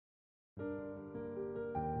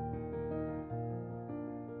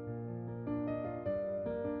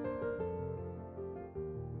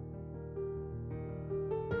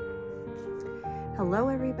Hello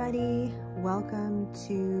everybody, welcome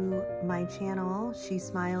to my channel, She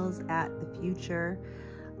Smiles at the Future.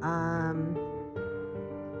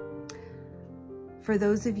 For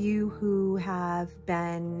those of you who have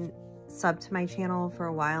been subbed to my channel for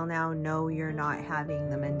a while now, know you're not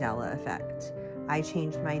having the Mandela effect. I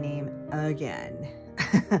changed my name again.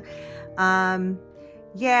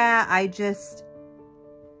 Yeah, I just,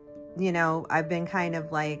 I've been kind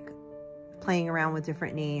of like playing around with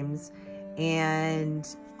different names. And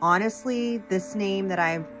honestly, this name that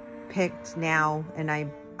I've picked now, and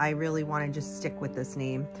I really want to just stick with this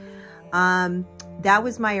name. That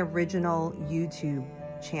was my original YouTube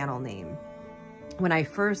channel name. When I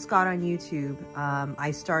first got on YouTube,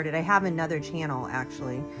 I have another channel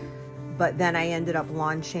actually, but then I ended up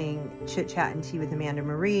launching Chit Chat and Tea with Amanda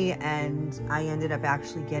Marie, and I ended up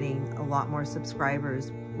actually getting a lot more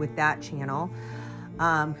subscribers with that channel.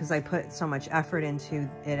 Because I put so much effort into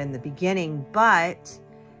it in the beginning. But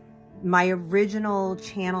my original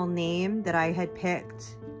channel name that I had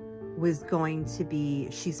picked was going to be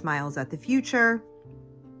She Smiles at the Future.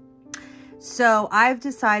 So I've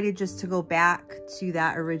decided just to go back to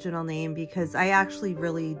that original name because I actually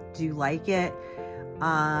really do like it.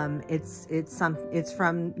 It's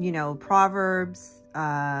from, Proverbs,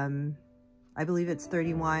 I believe it's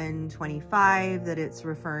 31:25 that it's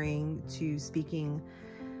referring to, speaking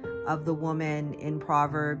of the woman in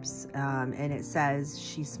Proverbs, and it says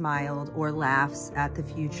she smiled or laughs at the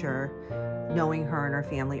future, knowing her and her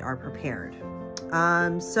family are prepared.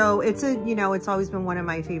 So it's it's always been one of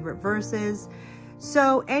my favorite verses.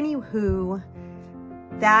 So anywho,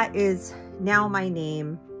 that is now my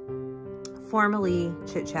name, formerly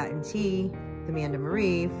Chit Chat and Tea, Amanda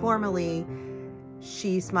Marie, formerly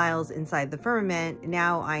She Smiles Inside the Firmament.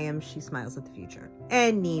 Now I am She Smiles at the Future.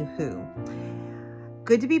 Anywho,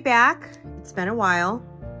 good to be back. It's been a while.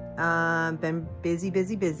 Been busy.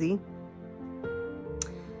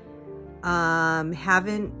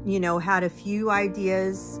 Haven't, had a few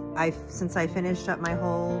ideas. Since I finished up my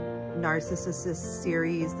whole narcissist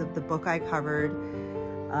series of the book I covered,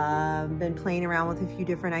 been playing around with a few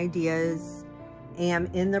different ideas. Am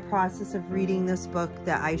in the process of reading this book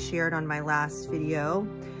that I shared on my last video.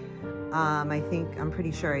 I'm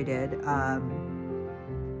pretty sure I did.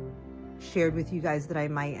 Shared with you guys that I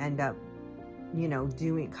might end up,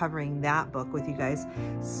 covering that book with you guys.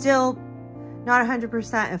 Still not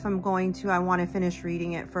 100% if I'm going to. I want to finish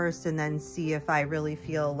reading it first and then see if I really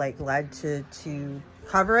feel like led to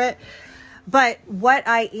cover it. But what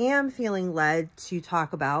I am feeling led to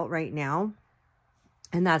talk about right now,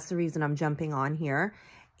 and that's the reason I'm jumping on here.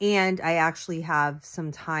 And I actually have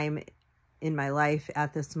some time in my life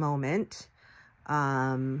at this moment.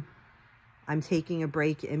 I'm taking a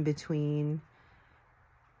break in between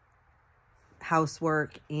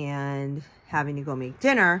housework and having to go make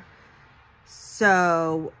dinner.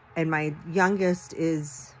 So, and my youngest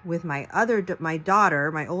is with my older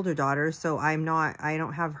daughter. So I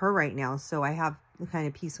don't have her right now. So I have kind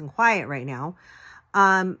of peace and quiet right now.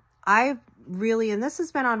 I've really, and this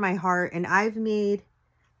has been on my heart, and I've made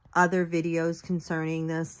other videos concerning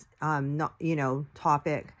this,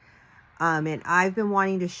 topic. And I've been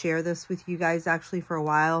wanting to share this with you guys actually for a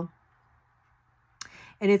while.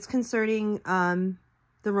 And it's concerning, the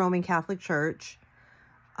Roman Catholic Church.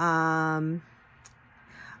 I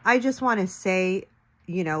just want to say,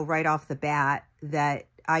 right off the bat that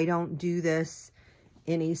I don't do this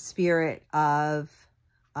in a spirit of,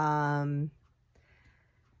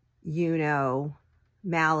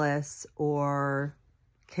 malice or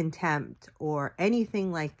contempt or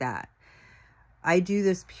anything like that. I do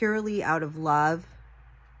this purely out of love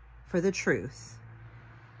for the truth,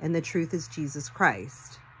 and the truth is Jesus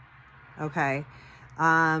Christ. Okay.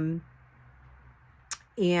 And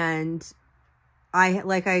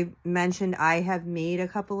like I mentioned, I have made a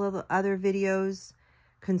couple of other videos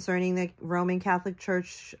concerning the Roman Catholic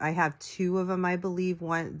Church. I have two of them, I believe.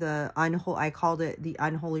 I called it the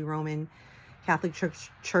Unholy Roman Catholic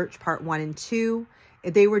Church Part 1 and 2.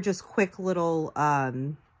 They were just quick little,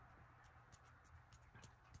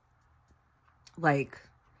 like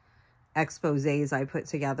exposés I put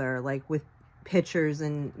together, like with pictures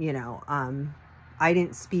and, I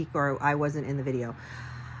didn't speak or I wasn't in the video.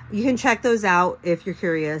 You can check those out if you're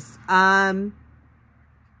curious. To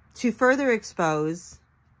further expose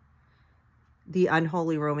the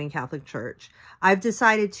Unholy Roman Catholic Church, I've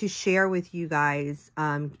decided to share with you guys,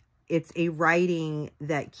 it's a writing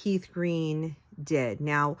that Keith Green did.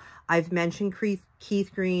 Now, I've mentioned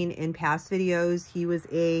Keith Green in past videos. He was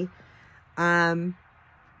a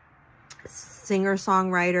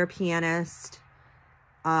singer-songwriter, pianist,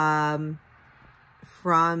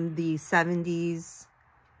 from the 70s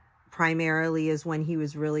primarily is when he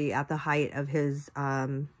was really at the height of his,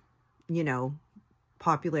 you know,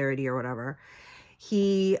 popularity or whatever.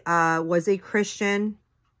 He was a Christian.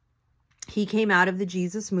 He came out of the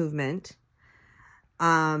Jesus movement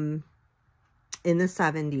in the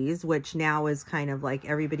 70s, which now is kind of like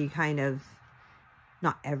everybody kind of,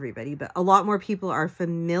 not everybody, but a lot more people are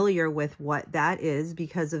familiar with what that is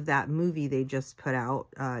because of that movie they just put out,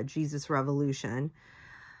 Jesus Revolution.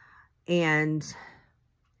 And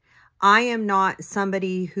I am not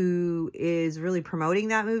somebody who is really promoting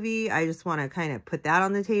that movie. I just want to kind of put that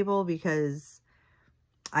on the table because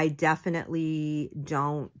I definitely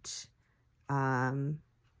don't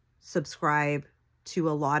subscribe to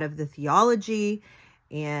a lot of the theology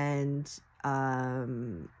and,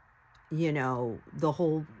 you know, the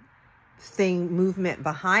whole movement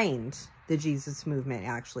behind the Jesus movement,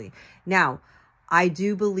 actually. Now, I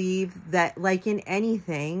do believe that, like in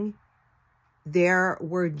anything, there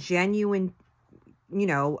were genuine, you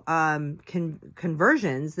know,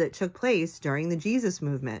 conversions that took place during the Jesus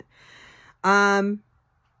movement. But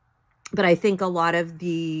I think a lot of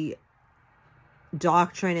the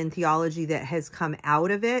doctrine and theology that has come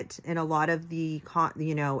out of it and a lot of the,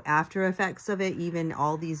 you know, after effects of it, even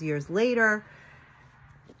all these years later,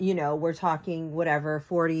 you know, we're talking whatever,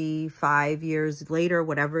 45 years later,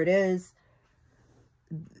 whatever it is,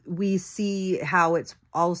 we see how it's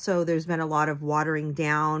also, there's been a lot of watering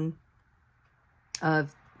down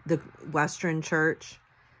of the Western church,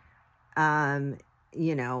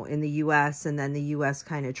 you know, in the U.S., and then the U.S.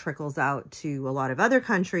 kind of trickles out to a lot of other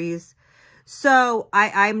countries. So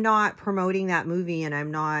I'm not promoting that movie, and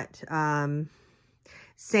I'm not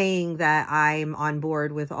saying that I'm on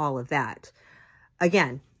board with all of that.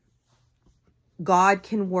 Again, God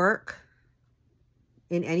can work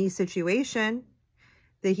in any situation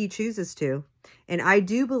that he chooses to. And I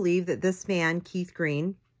do believe that this man, Keith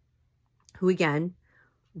Green, who again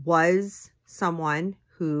was someone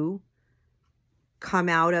who come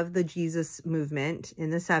out of the Jesus movement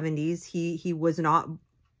in the 70s, he was not,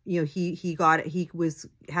 you know, he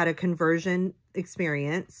had a conversion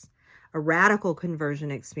experience, a radical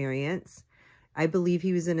conversion experience. I believe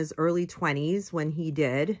he was in his early 20s when he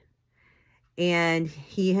did. And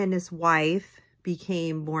he and his wife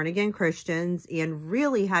became born-again Christians and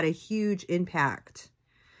really had a huge impact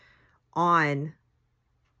on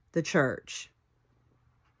the church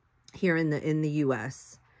here in the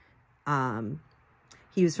U.S.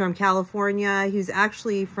 He was from California. He was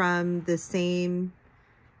actually from the same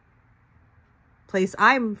place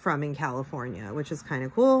I'm from in California, which is kind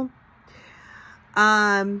of cool.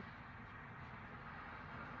 And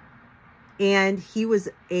he was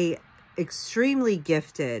a extremely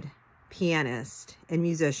gifted pianist and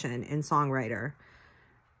musician and songwriter,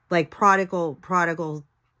 like prodigy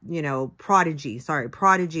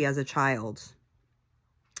as a child.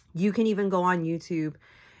 You can even go on YouTube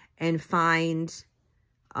and find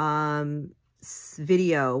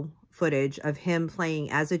video footage of him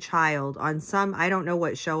playing as a child on some, I don't know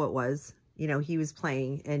what show it was, you know, he was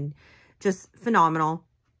playing, and just phenomenal.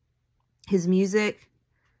 His music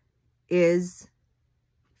is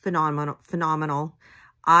phenomenal.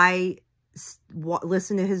 I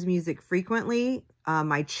listen to his music frequently.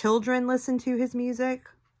 My children listen to his music,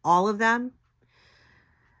 all of them,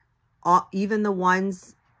 even the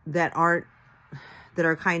ones that are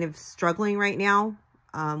kind of struggling right now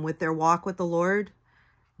with their walk with the Lord.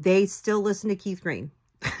 They still listen to Keith Green.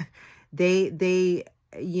 they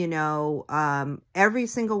you know, every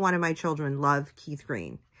single one of my children love Keith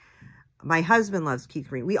Green. My husband loves Keith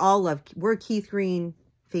Green. We're Keith Green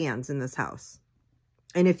fans in this house.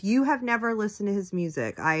 And if you have never listened to his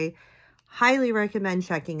music, I highly recommend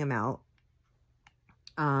checking him out.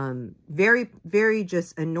 Very, very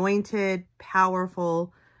just anointed,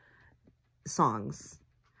 powerful songs.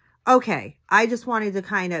 Okay, I just wanted to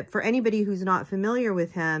kind of, for anybody who's not familiar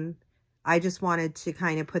with him, I just wanted to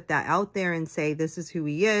kind of put that out there and say this is who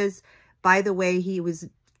he is. By the way,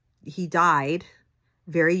 he died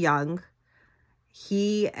very young.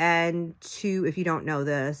 He and two, if you don't know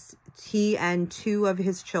this, he and two of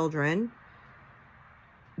his children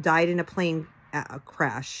died in a plane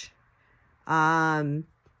crash.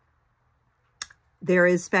 There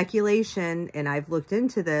is speculation, and I've looked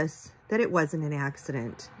into this, that it wasn't an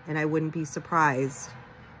accident, and I wouldn't be surprised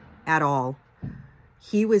at all.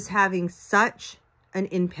 He was having such an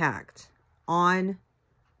impact on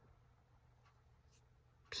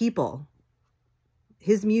people.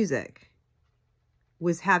 His music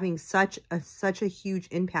was having such a huge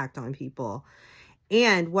impact on people.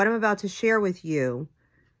 And what I'm about to share with you,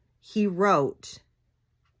 he wrote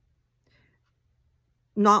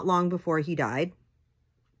not long before he died.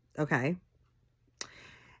 Okay.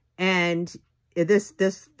 And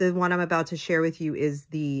the one I'm about to share with you is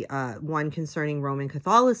the one concerning Roman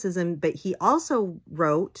Catholicism, but he also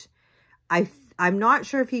wrote, I'm not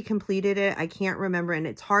sure if he completed it. I can't remember. And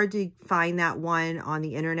it's hard to find that one on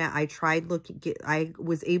the internet. I tried I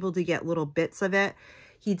was able to get little bits of it.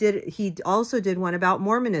 He also did one about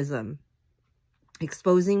Mormonism,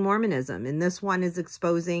 exposing Mormonism. And this one is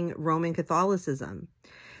exposing Roman Catholicism.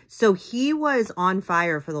 So he was on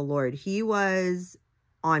fire for the Lord. He was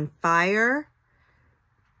on fire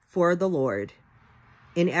for the Lord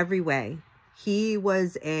in every way. He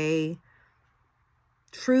was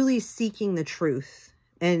truly seeking the truth.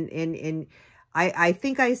 And I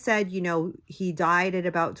think I said, you know, he died at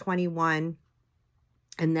about 21.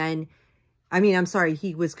 And then, I mean, I'm sorry,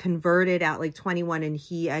 he was converted at like 21 and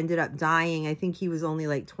he ended up dying. I think he was only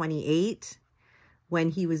like 28 when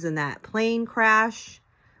he was in that plane crash.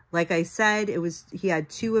 Like I said, he had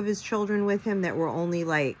 2 of his children with him that were only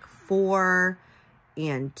like 4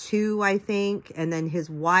 and 2, I think. And then his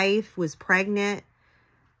wife was pregnant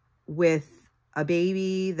with a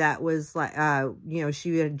baby that was like, you know,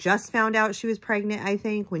 she had just found out she was pregnant, I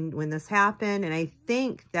think, when this happened. And I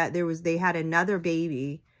think that they had another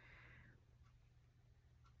baby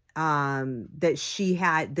that she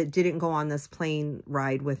had that didn't go on this plane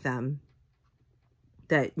ride with them.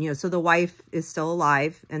 That, you know, so the wife is still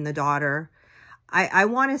alive and the daughter, I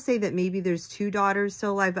want to say that maybe there's 2 daughters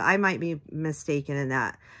still alive, but I might be mistaken in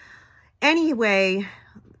that. Anyway,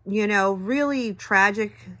 you know, really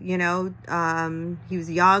tragic, you know, he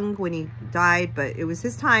was young when he died, but it was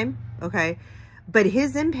his time. Okay. But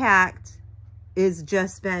his impact is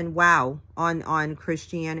just been, wow, on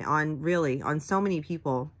Christianity, on so many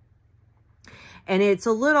people. And it's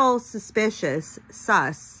a little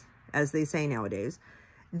sus, as they say nowadays,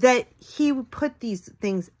 that he would put these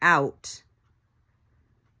things out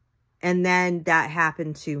and then that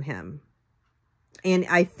happened to him. And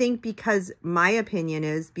I think because, my opinion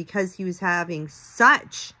is, because he was having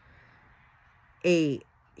such a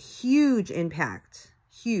huge impact,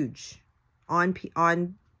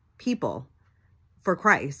 on people for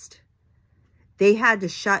Christ, they had to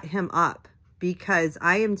shut him up. Because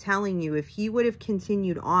I am telling you, if he would have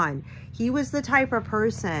continued on, he was the type of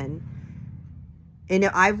person, and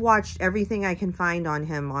I've watched everything I can find on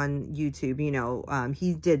him on YouTube. You know,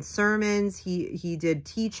 he did sermons, he did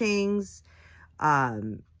teachings,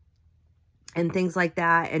 and things like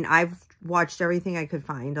that. And I've watched everything I could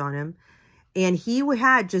find on him. And he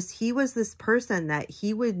was this person that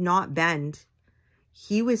he would not bend.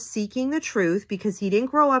 He was seeking the truth because he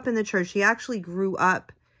didn't grow up in the church. He actually grew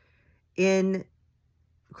up in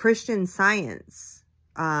Christian Science.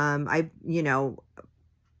 You know,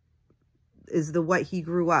 is what he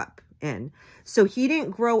grew up in. So he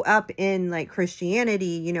didn't grow up in like Christianity,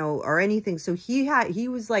 you know, or anything. So he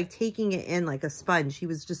was like taking it in like a sponge. He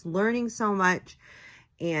was just learning so much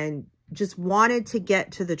and just wanted to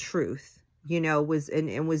get to the truth, you know, was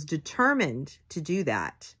determined to do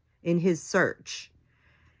that in his search.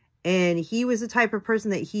 And he was the type of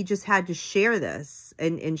person that he just had to share this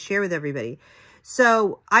and share with everybody.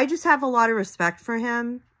 So I just have a lot of respect for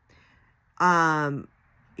him.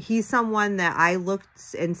 He's someone that I look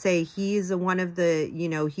and say he's one of the, you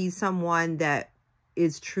know, he's someone that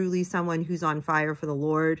is truly someone who's on fire for the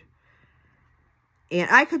Lord. And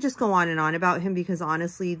I could just go on and on about him because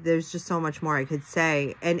honestly, there's just so much more I could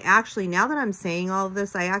say. And actually, now that I'm saying all of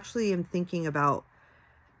this, I actually am thinking about,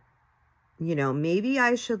 you know, maybe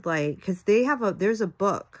I should like, because there's a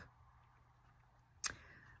book,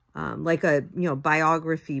 like a, you know,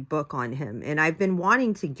 biography book on him. And I've been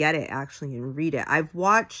wanting to get it actually and read it. I've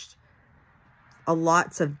watched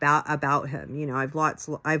lots about him, you know, I've watched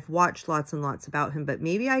lots and lots about him, but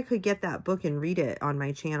maybe I could get that book and read it on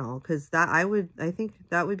my channel. Cause I think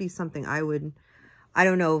that would be something I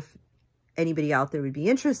don't know if anybody out there would be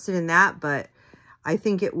interested in that, but I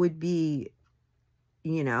think it would be,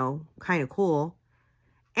 you know, kind of cool.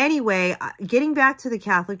 Anyway, getting back to the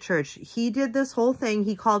Catholic Church, he did this whole thing.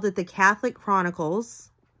 He called it the Catholic Chronicles,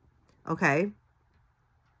 okay,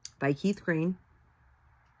 by Keith Green.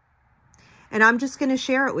 And I'm just going to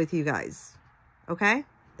share it with you guys, okay?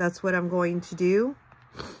 That's what I'm going to do.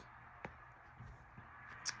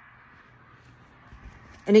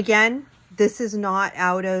 And again, this is not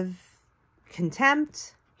out of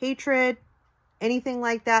contempt, hatred, anything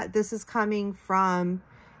like that. This is coming from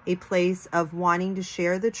a place of wanting to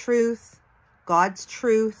share the truth, God's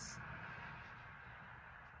truth,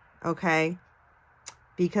 okay?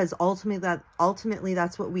 Because ultimately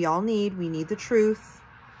that's what we all need. We need the truth.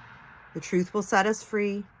 The truth will set us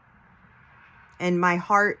free. And my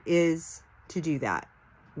heart is to do that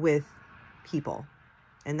with people.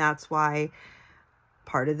 And that's why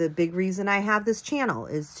part of the big reason I have this channel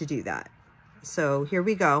is to do that. So here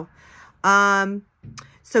we go.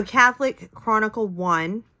 So Catholic Chronicle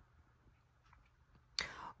 1.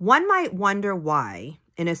 One might wonder why,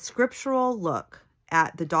 in a scriptural look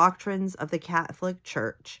at the doctrines of the Catholic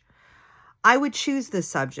Church, I would choose this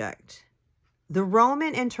subject. The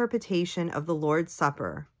Roman interpretation of the Lord's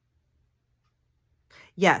Supper.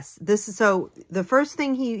 Yes, this is so the first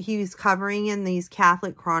thing he's covering in these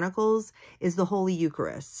Catholic Chronicles is the Holy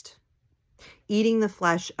Eucharist. Eating the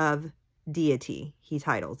flesh of Deity, he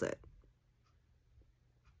titles it.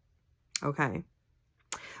 Okay.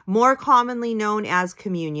 More commonly known as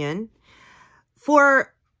communion.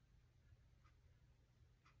 For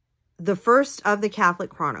the first of the Catholic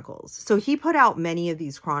Chronicles. So he put out many of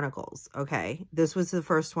these chronicles, okay? This was the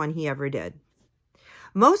first one he ever did.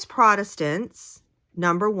 Most Protestants,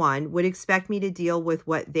 number one, would expect me to deal with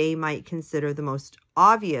what they might consider the most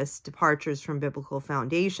obvious departures from biblical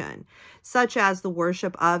foundation, such as the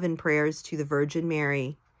worship of and prayers to the Virgin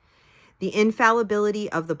Mary, the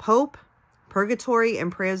infallibility of the Pope, purgatory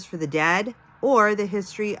and prayers for the dead, or the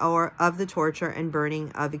history of the torture and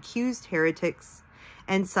burning of accused heretics,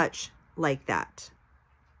 and such like that.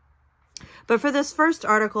 But for this first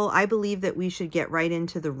article, I believe that we should get right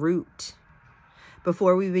into the root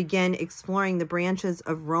before we begin exploring the branches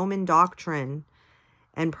of Roman doctrine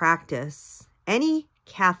and practice. Any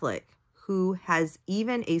Catholic who has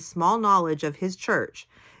even a small knowledge of his church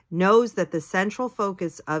knows that the central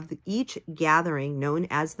focus of each gathering, known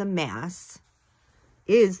as the Mass,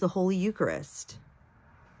 is the Holy Eucharist.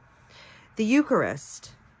 The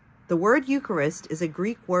Eucharist. The word Eucharist is a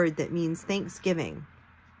Greek word that means thanksgiving.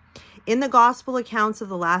 In the gospel accounts of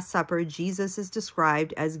the Last Supper, Jesus is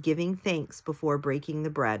described as giving thanks before breaking the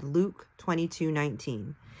bread, Luke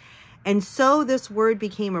 22:19. And so this word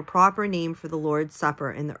became a proper name for the Lord's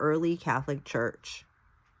Supper in the early Catholic Church.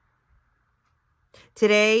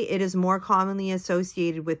 Today, it is more commonly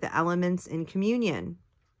associated with the elements in communion,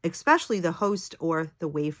 especially the host or the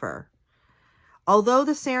wafer, although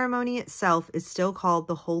the ceremony itself is still called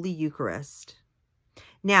the Holy Eucharist.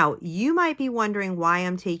 Now, you might be wondering why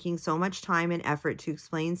I'm taking so much time and effort to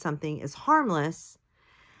explain something as harmless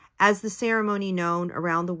as the ceremony known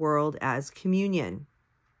around the world as communion.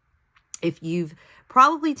 If you've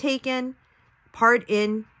probably taken part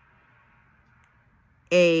in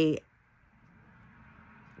a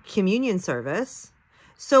communion service,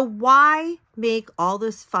 so why make all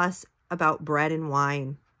this fuss about bread and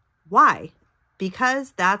wine? Why?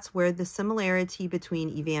 Because that's where the similarity between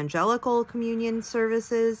evangelical communion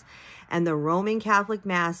services and the Roman Catholic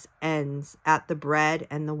Mass ends, at the bread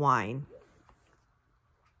and the wine.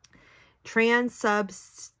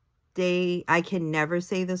 I can never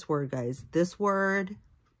say this word, guys. This word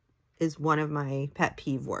is one of my pet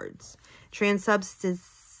peeve words.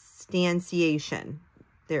 Transubstantiation.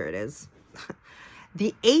 There it is.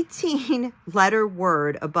 The 18-letter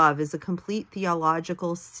word above is a complete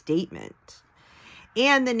theological statement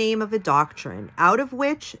and the name of a doctrine, out of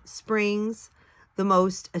which springs the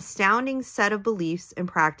most astounding set of beliefs and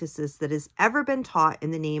practices that has ever been taught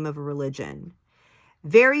in the name of a religion.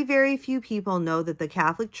 Very, very few people know that the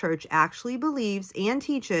Catholic Church actually believes and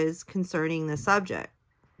teaches concerning the subject.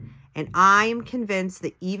 And I am convinced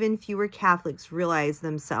that even fewer Catholics realize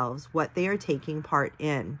themselves what they are taking part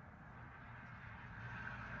in.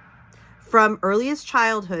 From earliest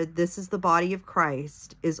childhood, "This is the body of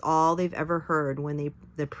Christ," is all they've ever heard when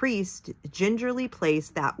the priest gingerly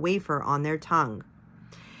placed that wafer on their tongue.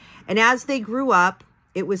 And as they grew up,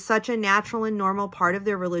 it was such a natural and normal part of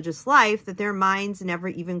their religious life that their minds never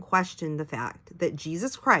even questioned the fact that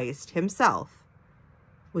Jesus Christ himself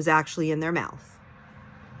was actually in their mouth.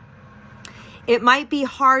 It might be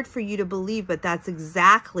hard for you to believe, but that's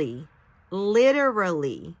exactly,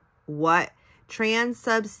 literally, what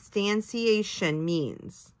transubstantiation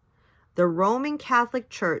means. The Roman Catholic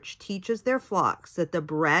Church teaches their flocks that the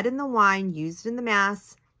bread and the wine used in the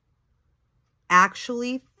Mass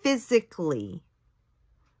actually physically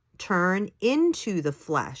turn into the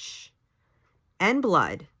flesh and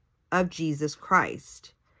blood of Jesus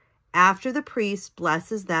Christ after the priest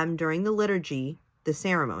blesses them during the liturgy, the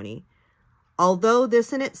ceremony. Although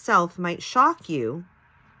this in itself might shock you,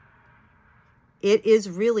 it is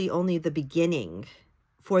really only the beginning,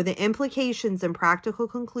 for the implications and practical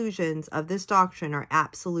conclusions of this doctrine are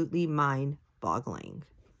absolutely mind-boggling.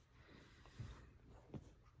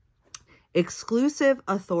 Exclusive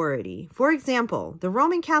authority. For example, the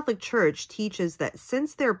Roman Catholic Church teaches that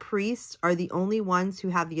since their priests are the only ones who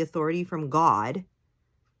have the authority from God,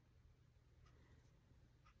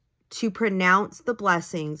 to pronounce the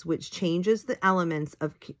blessings, which changes the elements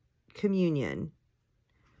of communion.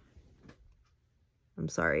 I'm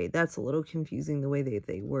sorry, that's a little confusing the way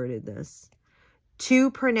they worded this.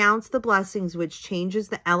 To pronounce the blessings, which changes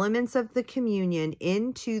the elements of the communion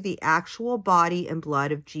into the actual body and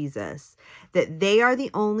blood of Jesus, that they are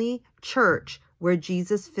the only church where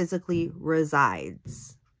Jesus physically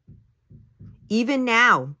resides. Even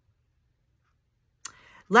now,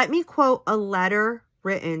 let me quote a letter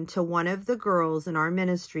written to one of the girls in our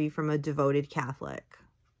ministry from a devoted Catholic.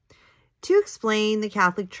 To explain the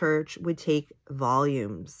Catholic Church would take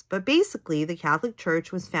volumes, but basically the Catholic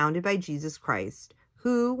Church was founded by Jesus Christ,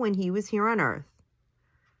 who, when he was here on earth,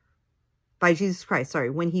 it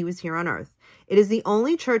is the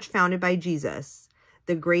only church founded by Jesus.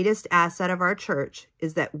 The greatest asset of our church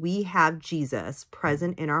is that we have Jesus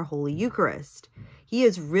present in our Holy Eucharist. He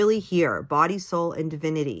is really here, body, soul, and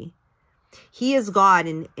divinity. He is God,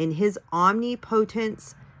 and in his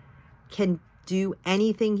omnipotence can do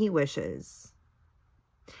anything he wishes.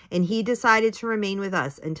 And he decided to remain with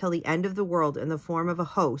us until the end of the world in the form of a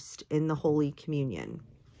host in the Holy Communion.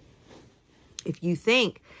 If you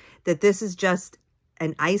think that this is just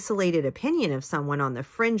an isolated opinion of someone on the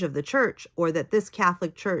fringe of the church, or that the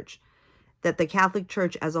Catholic Church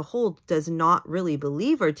as a whole does not really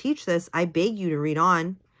believe or teach this, I beg you to read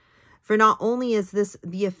on. For not only is this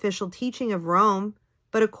the official teaching of Rome,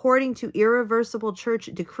 but according to irreversible church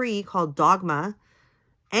decree called dogma,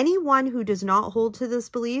 anyone who does not hold to this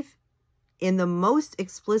belief in the most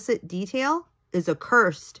explicit detail is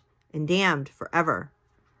accursed and damned forever.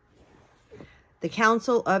 The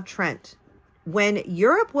Council of Trent. When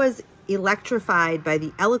Europe was electrified by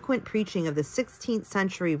the eloquent preaching of the 16th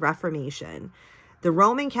century Reformation, the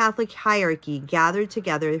Roman Catholic hierarchy gathered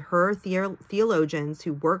together her theologians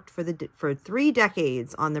who worked for 3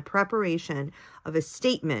 decades on the preparation of a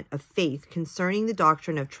statement of faith concerning the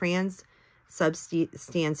doctrine of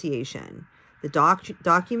transubstantiation. The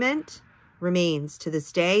document remains to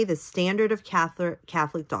this day the standard of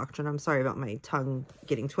Catholic doctrine. I'm sorry about my tongue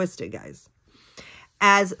getting twisted, guys.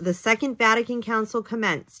 As the Second Vatican Council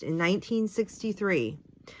commenced in 1963,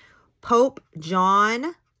 Pope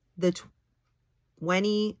John the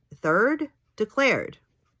 23rd declared,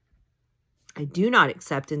 I do not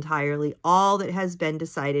accept entirely all that has been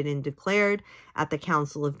decided and declared at the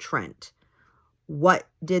Council of Trent. What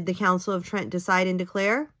did the Council of Trent decide and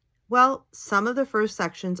declare? Well, some of the first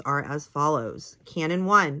sections are as follows. Canon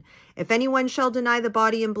 1. If anyone shall deny the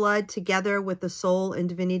body and blood together with the soul and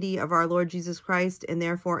divinity of our Lord Jesus Christ, and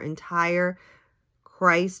therefore entire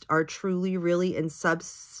Christ are truly, really, and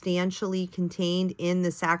substantially contained in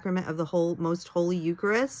the sacrament of the most holy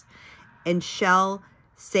Eucharist, and shall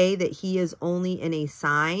say that he is only in it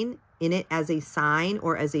as a sign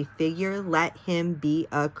or as a figure, let him be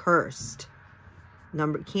accursed.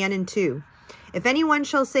 Canon 2. If anyone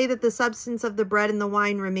shall say that the substance of the bread and the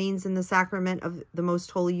wine remains in the sacrament of the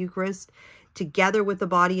most holy Eucharist, together with the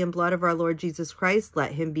body and blood of our Lord Jesus Christ,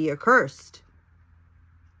 let him be accursed.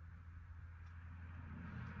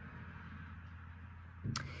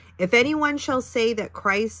 If anyone shall say that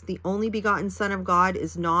Christ, the only begotten Son of God,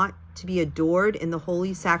 is not to be adored in the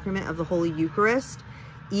holy sacrament of the Holy Eucharist,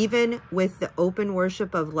 even with the open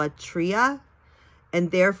worship of Latria, and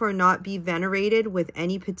therefore not be venerated with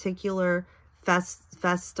any particular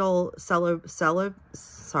festal celebrity,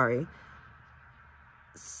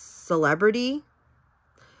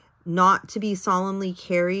 not to be solemnly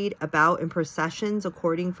carried about in processions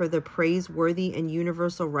according for the praiseworthy and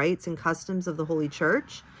universal rites and customs of the Holy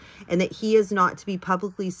Church, and that he is not to be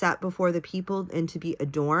publicly set before the people and to be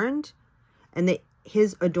adorned, and that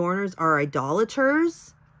his adorners are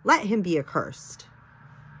idolaters, let him be accursed.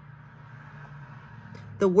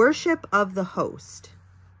 The worship of the host.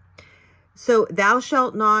 So thou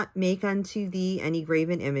shalt not make unto thee any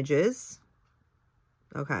graven images.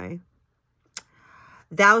 Okay.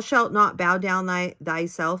 Thou shalt not bow down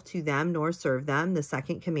thyself to them nor serve them. The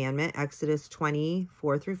second commandment, Exodus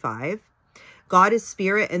 20:4-5. God is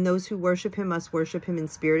spirit, and those who worship him must worship him in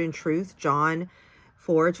spirit and truth. John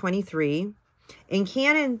 4:23. In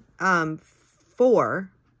Canon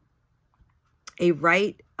 4, a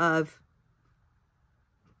rite of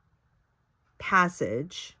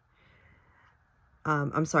passage,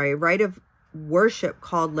 a rite of worship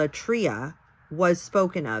called Latria was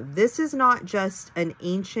spoken of. This is not just an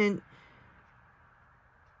ancient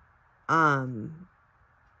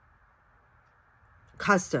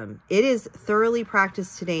custom. It is thoroughly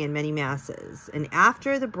practiced today in many masses. And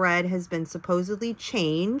after the bread has been supposedly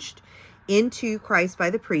changed into Christ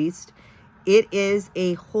by the priest, it is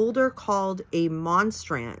a holder called a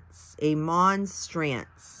monstrance. A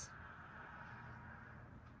monstrance.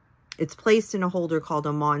 It's placed in a holder called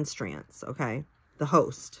a monstrance, okay? The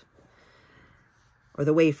host, or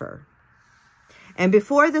the wafer. And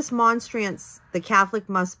before this monstrance, the Catholic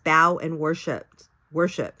must bow and worship.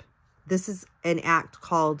 This is an act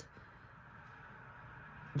called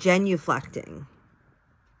genuflecting.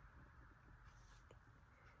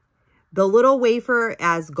 The little wafer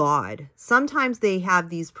as God. Sometimes they have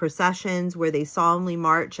these processions where they solemnly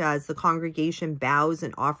march as the congregation bows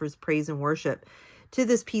and offers praise and worship to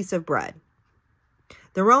this piece of bread.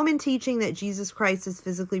 The Roman teaching that Jesus Christ is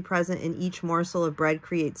physically present in each morsel of bread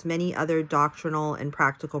creates many other doctrinal and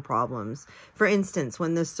practical problems. For instance,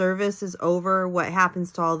 when the service is over, what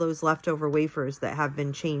happens to all those leftover wafers that have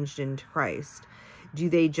been changed into Christ? Do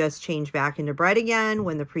they just change back into bread again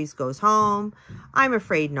when the priest goes home? I'm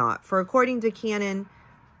afraid not. For according to Canon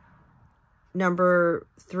number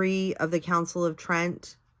 3 of the Council of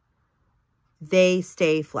Trent, they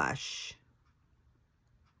stay flesh.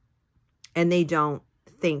 And they don't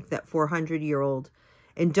think that 400-year-old,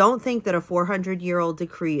 and don't think that a 400-year-old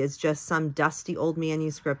decree is just some dusty old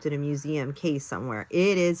manuscript in a museum case somewhere.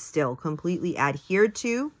 It is still completely adhered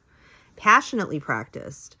to, passionately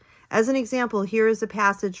practiced. As an example, here is a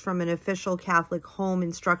passage from an official Catholic home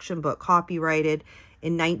instruction book copyrighted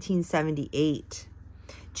in 1978.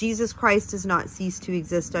 Jesus Christ does not cease to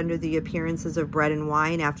exist under the appearances of bread and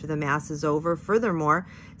wine after the Mass is over. Furthermore,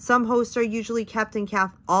 some hosts are usually kept in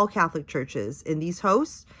all Catholic churches. In these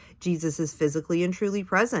hosts, Jesus is physically and truly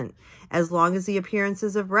present, as long as the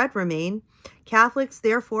appearances of bread remain. Catholics,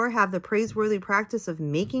 therefore, have the praiseworthy practice of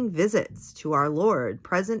making visits to our Lord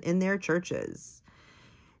present in their churches.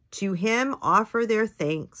 To him offer their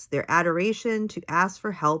thanks, their adoration, to ask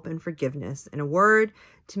for help and forgiveness. In a word,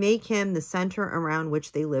 to make him the center around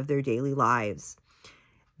which they live their daily lives.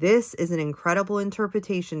 This is an incredible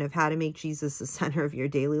interpretation of how to make Jesus the center of your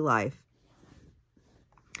daily life.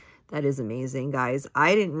 That is amazing, guys.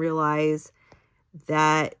 I didn't realize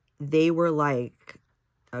that they were like,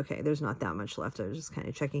 okay, there's not that much left. I was just kind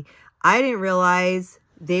of checking. I didn't realize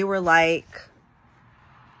they were like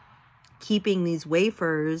keeping these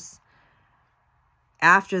wafers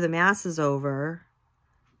after the Mass is over,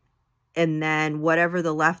 and then whatever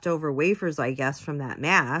the leftover wafers, I guess, from that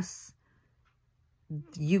Mass,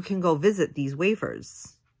 you can go visit these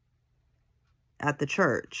wafers at the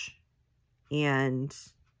church and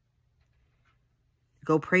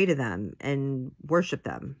go pray to them and worship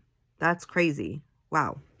them. That's crazy.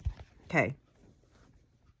 Wow. Okay.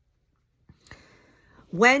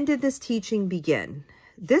 When did this teaching begin?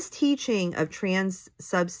 This teaching of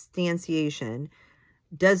transubstantiation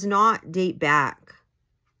does not date back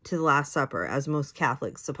to the Last Supper, as most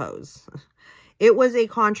Catholics suppose. It was a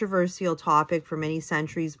controversial topic for many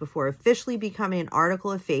centuries before officially becoming an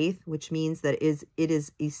article of faith, which means that it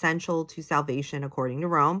is essential to salvation according to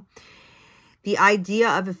Rome. The idea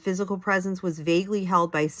of a physical presence was vaguely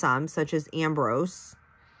held by some, such as Ambrose,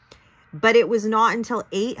 but it was not until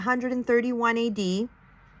 831 AD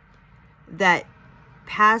that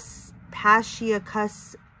Pacius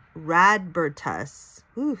Radbertus,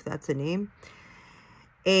 that's a name,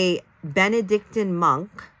 a Benedictine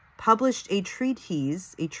monk, published a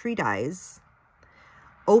treatise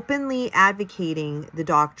openly advocating the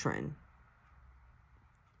doctrine.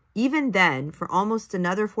 Even then, for almost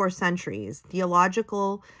another 4 centuries,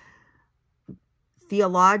 theological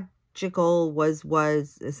was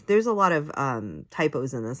there's a lot of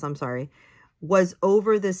typos in this, I'm sorry, was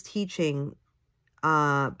over this teaching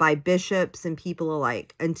by bishops and people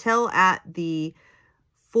alike, until at the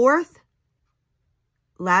 4th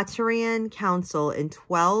Latria Council in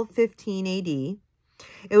 1215 AD,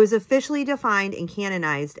 it was officially defined and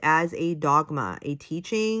canonized as a dogma, a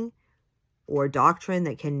teaching or doctrine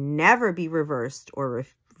that can never be reversed or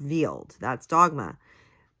revealed. That's dogma.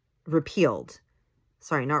 Repealed.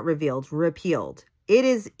 Sorry, not revealed, repealed. It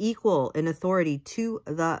is equal in authority to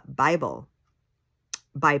the Bible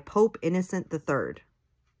by Pope Innocent III.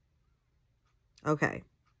 Okay.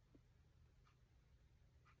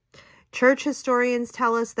 Church historians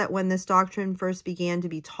tell us that when this doctrine first began to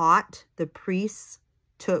be taught, the priests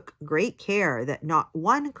took great care that not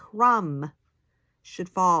one crumb should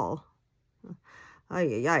fall.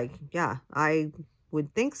 Yeah, I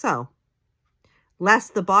would think so.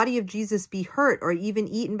 Lest the body of Jesus be hurt or even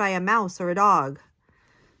eaten by a mouse or a dog.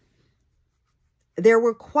 There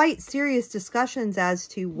were quite serious discussions as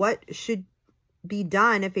to what should be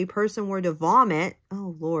done if a person were to vomit,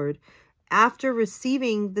 oh Lord, after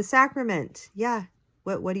receiving the sacrament. Yeah,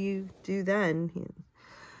 what do you do then?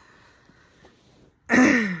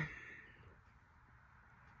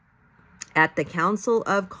 At the Council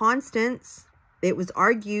of Constance, it was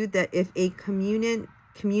argued that if a communion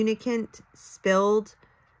communicant spilled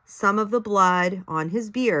some of the blood on his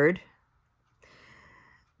beard,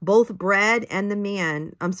 both bread and the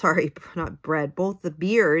man, I'm sorry, not bread, both the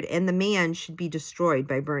beard and the man should be destroyed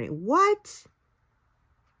by burning. What?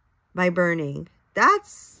 By burning.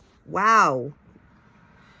 That's, wow.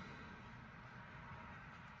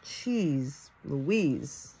 Jeez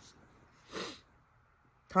Louise.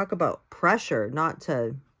 Talk about pressure not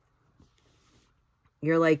to,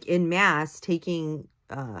 you're like in mass taking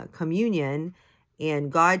communion,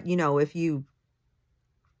 and God, you know, if you,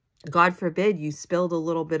 God forbid, you spilled a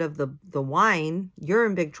little bit of the wine, you're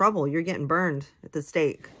in big trouble. You're getting burned at the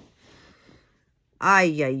stake.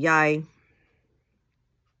 Ay, ay, ay.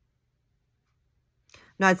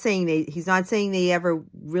 Not saying he's not saying they ever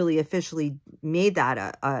really officially made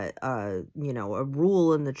that you know, a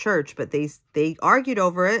rule in the church, but they argued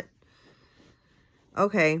over it.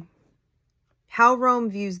 Okay. How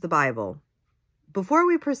Rome views the Bible. Before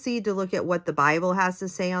we proceed to look at what the Bible has to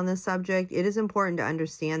say on this subject, it is important to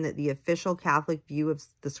understand that the official Catholic view of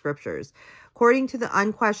the scriptures, according to the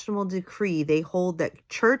unquestionable decree, they hold that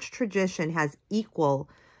church tradition has equal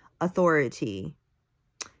authority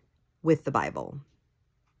with the Bible.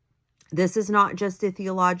 This is not just a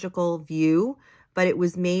theological view, but it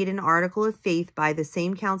was made an article of faith by the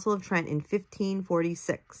same Council of Trent in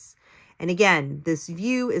 1546. And again, this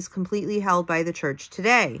view is completely held by the church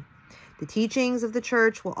today. The teachings of the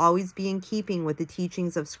church will always be in keeping with the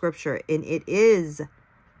teachings of Scripture, and it is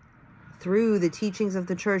through the teachings of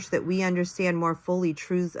the church that we understand more fully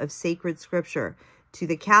truths of sacred Scripture. To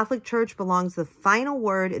the Catholic Church belongs the final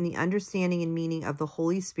word in the understanding and meaning of the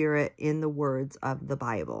Holy Spirit in the words of the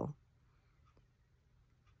Bible.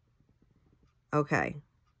 Okay.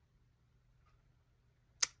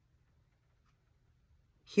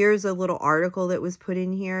 Here's a little article that was put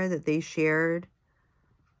in here that they shared.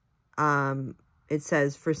 It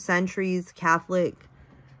says, for centuries, Catholic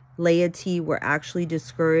laity were actually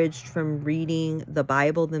discouraged from reading the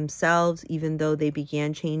Bible themselves, even though they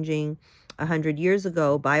began changing 100 years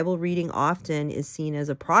ago. Bible reading often is seen as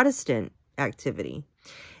a Protestant activity.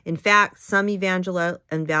 In fact, some evangelical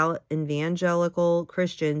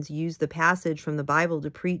Christians use the passage from the Bible to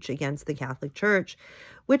preach against the Catholic Church,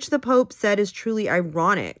 which the Pope said is truly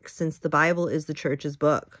ironic, since the Bible is the Church's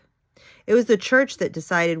book. It was the Church that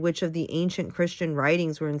decided which of the ancient Christian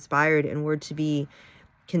writings were inspired and were to be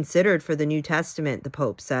considered for the New Testament, the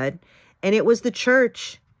Pope said. And it was the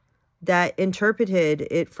Church that interpreted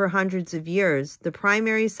it for hundreds of years. The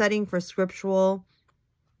primary setting for scriptural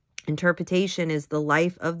interpretation is the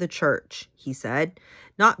life of the Church, he said.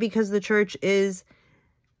 Not because the Church is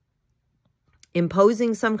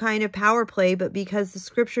imposing some kind of power play, but because the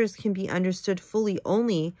scriptures can be understood fully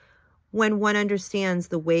only when one understands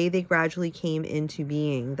the way they gradually came into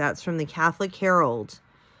being. That's from the Catholic Herald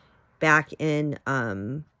back in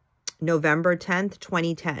November 10th,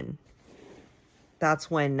 2010.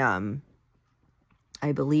 That's when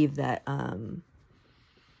I believe that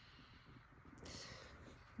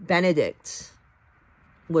Benedict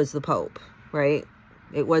was the Pope, right?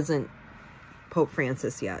 It wasn't Pope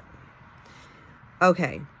Francis yet.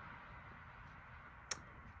 Okay.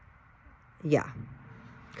 Yeah.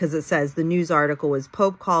 Because it says the news article was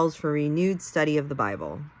Pope calls for renewed study of the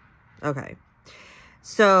Bible. Okay.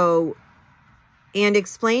 So, and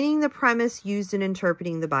explaining the premise used in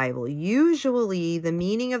interpreting the Bible. Usually, the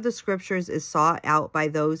meaning of the scriptures is sought out by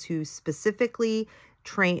those who specifically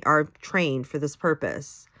are trained for this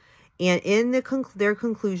purpose. And in their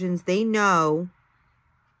conclusions, they know.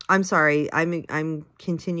 I'm sorry. I'm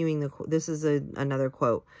continuing this is another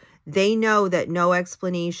quote. They know that no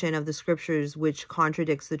explanation of the scriptures which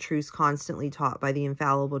contradicts the truths constantly taught by the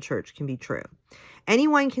infallible church can be true.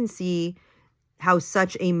 Anyone can see how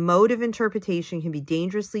such a mode of interpretation can be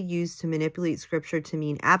dangerously used to manipulate scripture to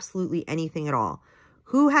mean absolutely anything at all.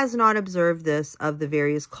 Who has not observed this of the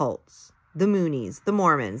various cults, the Moonies, the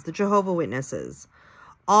Mormons, the Jehovah's Witnesses,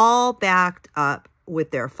 all backed up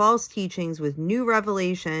with their false teachings with new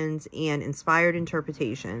revelations and inspired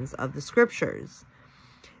interpretations of the scriptures?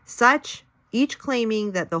 Such, each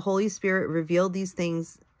claiming that the Holy Spirit revealed these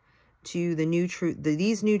things to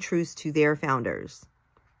these new truths to their founders.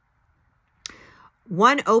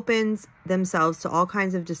 One opens themselves to all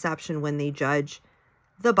kinds of deception when they judge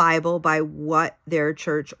the Bible by what their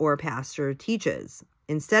church or pastor teaches,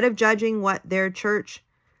 instead of judging what their church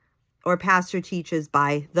or pastor teaches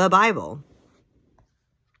by the Bible.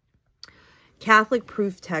 Catholic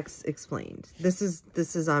proof texts explained. This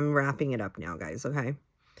is I'm wrapping it up now, guys, okay?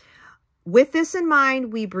 With this in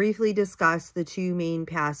mind, we briefly discussed the two main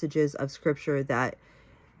passages of scripture that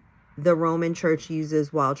the Roman Church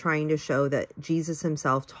uses while trying to show that Jesus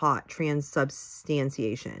himself taught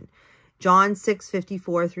transubstantiation. John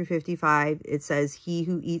 6:54 through 55, it says, "He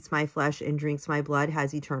who eats my flesh and drinks my blood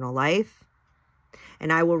has eternal life,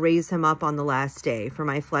 and I will raise him up on the last day. For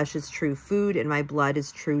my flesh is true food, and my blood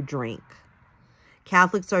is true drink."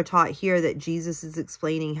 Catholics are taught here that Jesus is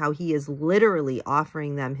explaining how he is literally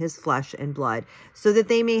offering them his flesh and blood so that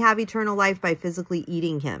they may have eternal life by physically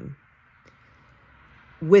eating him.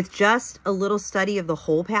 With just a little study of the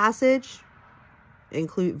whole passage,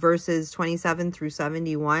 include verses 27 through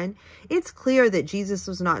 71, it's clear that Jesus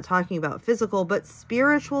was not talking about physical but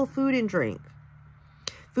spiritual food and drink.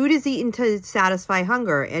 Food is eaten to satisfy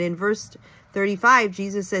hunger, and in verse 35,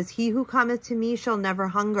 Jesus says, "He who cometh to me shall never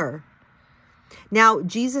hunger." Now,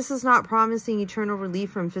 Jesus is not promising eternal relief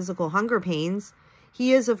from physical hunger pains.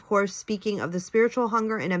 He is, of course, speaking of the spiritual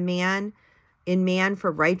hunger in man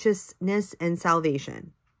for righteousness and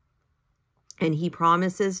salvation. And he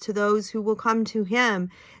promises to those who will come to him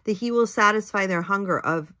that he will satisfy their hunger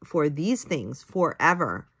for these things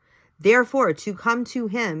forever. Therefore, to come to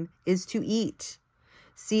him is to eat.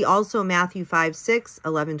 See also Matthew 5:6,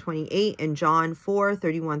 11:28, and John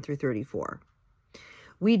 4:31 through 34.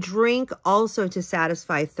 We drink also to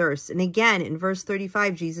satisfy thirst. And again, in verse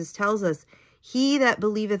 35, Jesus tells us, "He that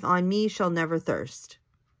believeth on me shall never thirst."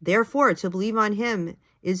 Therefore, to believe on him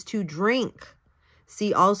is to drink.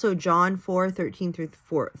 See also John 4:13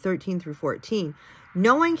 through 14.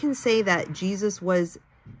 No one can say that Jesus was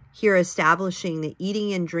here establishing the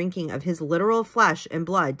eating and drinking of his literal flesh and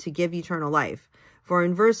blood to give eternal life. For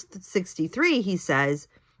in verse 63, he says,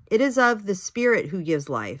 "It is of the Spirit who gives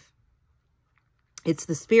life." It's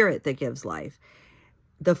the Spirit that gives life.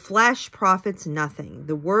 "The flesh profits nothing.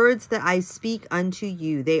 The words that I speak unto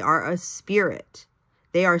you, they are a spirit.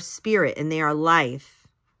 They are spirit and they are life."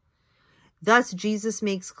 Thus, Jesus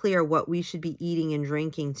makes clear what we should be eating and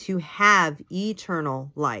drinking to have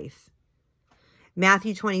eternal life.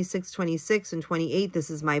 Matthew 26:26 and 28,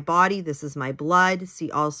 "This is my body, this is my blood."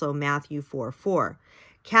 See also Matthew 4:4.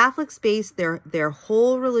 Catholics base their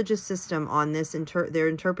whole religious system on their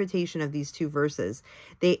interpretation of these two verses.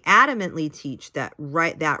 They adamantly teach that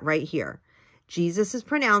right here. Jesus is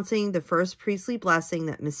pronouncing the first priestly blessing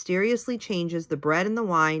that mysteriously changes the bread and the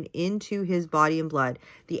wine into his body and blood.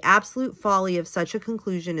 The absolute folly of such a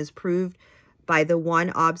conclusion is proved by the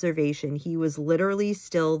one observation: he was literally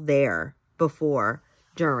still there before,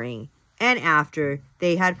 during, and after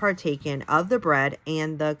they had partaken of the bread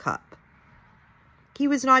and the cup. He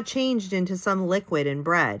was not changed into some liquid and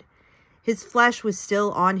bread. His flesh was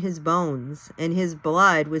still on his bones, and his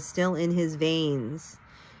blood was still in his veins.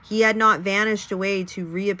 He had not vanished away to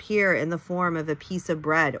reappear in the form of a piece of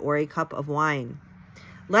bread or a cup of wine.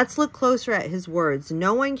 Let's look closer at his words.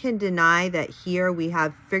 No one can deny that here we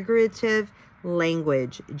have figurative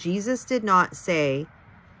language. Jesus did not say,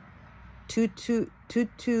 tutu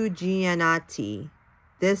gianati,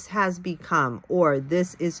 this has become, or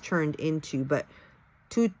this is turned into, but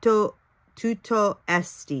tuto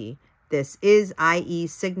esti, this is, i.e.,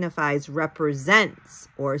 signifies, represents,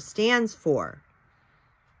 or stands for.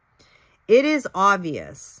 It is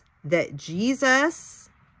obvious that Jesus's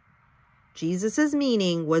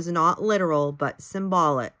meaning was not literal, but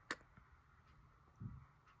symbolic.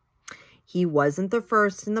 He wasn't the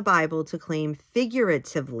first in the Bible to claim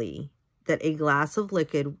figuratively that a glass of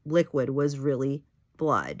liquid was really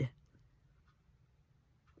blood.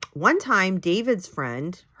 One time, David's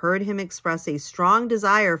friend heard him express a strong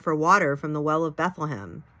desire for water from the well of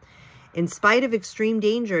Bethlehem. In spite of extreme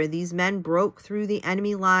danger, these men broke through the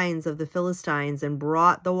enemy lines of the Philistines and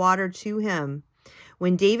brought the water to him.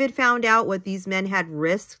 When David found out what these men had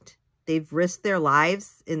risked, they've risked their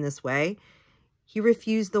lives in this way, he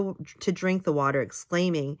refused to drink the water,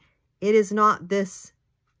 exclaiming, Is not this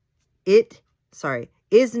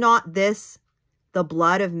the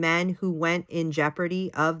blood of men who went in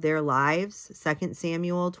jeopardy of their lives? 2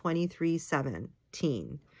 Samuel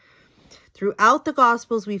 23:17. Throughout the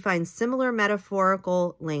Gospels, we find similar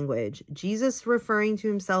metaphorical language. Jesus referring to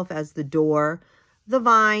himself as the door, the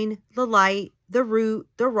vine, the light, the root,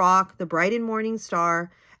 the rock, the bright and morning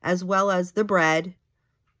star, as well as the bread.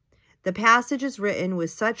 The passage is written with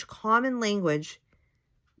such common language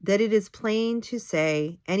that it is plain to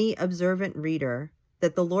any observant reader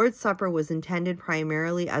that the Lord's Supper was intended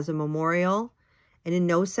primarily as a memorial and in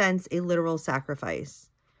no sense a literal sacrifice.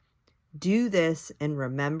 Do this in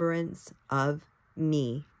remembrance of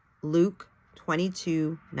me. Luke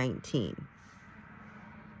 22:19.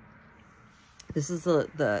 This is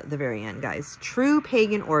the very end, guys. True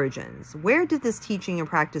pagan origins. Where did this teaching and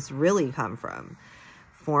practice really come from?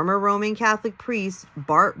 Former Roman Catholic priest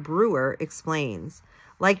Bart Brewer explains,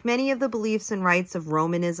 like many of the beliefs and rites of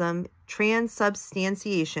Romanism,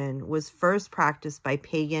 transubstantiation was first practiced by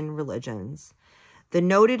pagan religions. The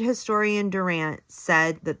noted historian Durant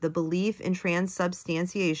said that the belief in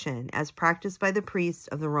transubstantiation, as practiced by the priests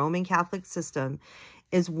of the Roman Catholic system,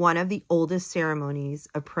 is one of the oldest ceremonies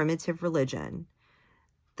of primitive religion.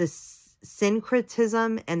 The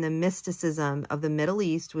syncretism and the mysticism of the Middle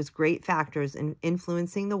East was great factors in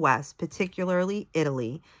influencing the West, particularly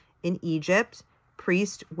Italy. In Egypt,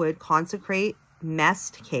 priests would consecrate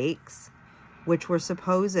messed cakes, which were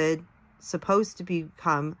supposed to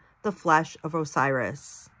become the flesh of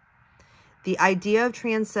Osiris. The idea of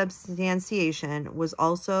transubstantiation was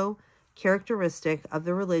also characteristic of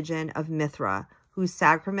the religion of Mithra, whose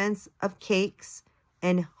sacraments of cakes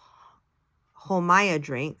and Homaya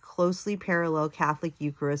drink closely parallel Catholic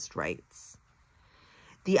Eucharist rites.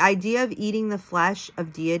 The idea of eating the flesh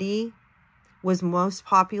of deity was most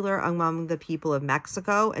popular among the people of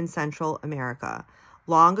Mexico and Central America,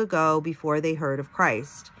 long ago before they heard of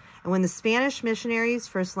Christ. And when the Spanish missionaries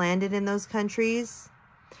first landed in those countries,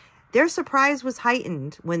 their surprise was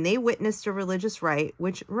heightened when they witnessed a religious rite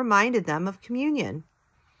which reminded them of communion.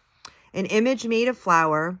 An image made of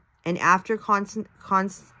flour, and after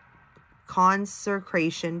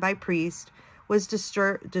consecration by priest, was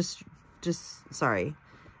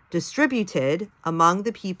distributed among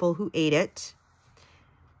the people who ate it,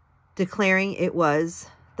 declaring it was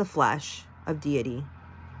the flesh of deity.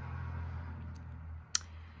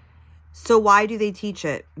 So why do they teach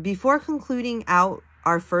it? Before concluding out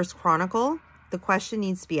our first chronicle, the question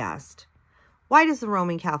needs to be asked: why does the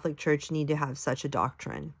Roman Catholic Church need to have such a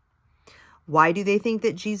doctrine? Why do they think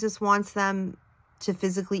that Jesus wants them to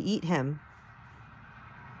physically eat him?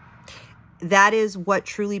 That is what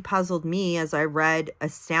truly puzzled me as I read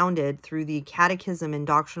astounded through the catechism and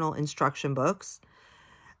doctrinal instruction books.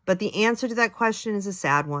 But the answer to that question is a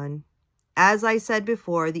sad one. As I said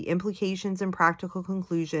before, the implications and practical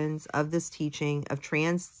conclusions of this teaching of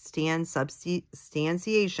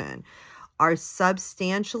transubstantiation are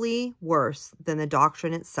substantially worse than the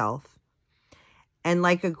doctrine itself. And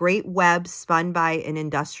like a great web spun by an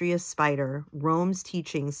industrious spider, Rome's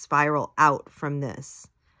teachings spiral out from this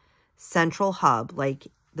central hub like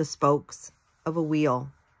the spokes of a wheel.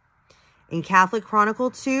 In Catholic Chronicle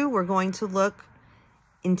 2, we're going to look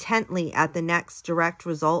intently at the next direct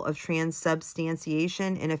result of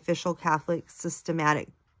transubstantiation in official Catholic systemic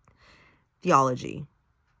theology,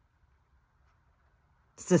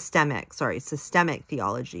 the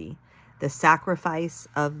sacrifice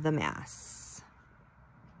of the Mass.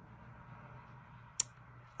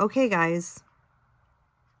 Okay, guys,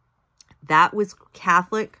 that was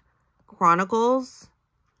Catholic Chronicles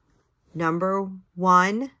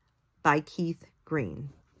 #1 by Keith Green.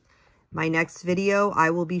 My next video, I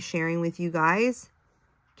will be sharing with you guys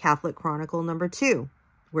Catholic Chronicle #2,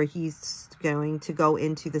 where he's going to go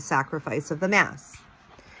into the sacrifice of the Mass.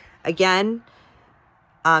 Again,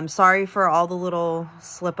 I'm sorry for all the little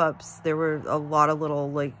slip-ups. There were a lot of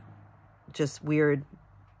little, like, just weird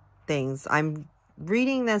things. I'm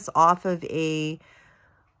reading this off of a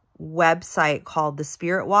website called The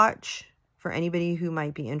Spirit Watch, for anybody who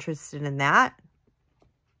might be interested in that.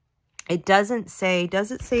 It doesn't say,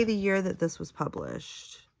 does it say the year that this was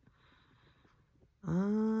published?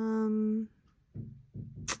 Kind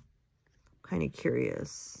of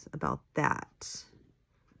curious about that.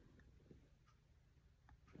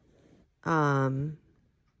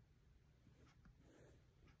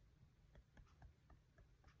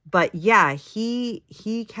 But yeah, he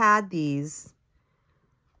had these,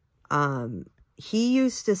 he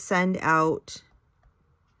used to send out,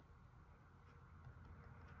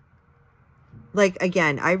 like,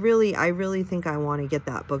 again, I really think I want to get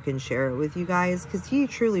that book and share it with you guys, because he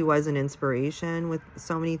truly was an inspiration with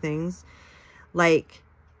so many things. Like,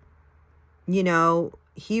 you know,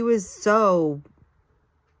 he was so,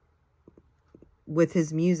 with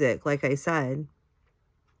his music, like I said,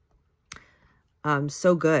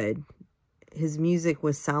 so good. His music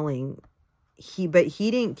was selling. But he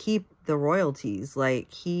didn't keep the royalties.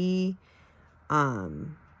 Like, he,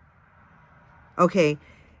 okay,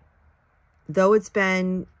 though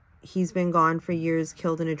he's been gone for years,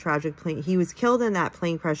 killed in a tragic plane. He was killed in that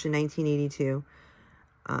plane crash in 1982.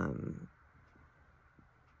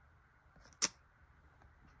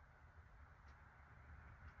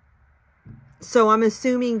 So I'm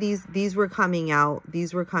assuming these were coming out.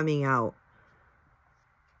 These were coming out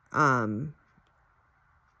in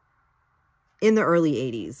the early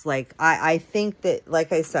 80s. Like, I think that,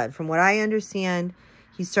 like I said, from what I understand,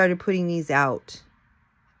 he started putting these out,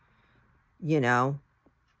 you know,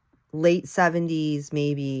 late 70s,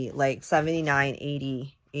 maybe like 79,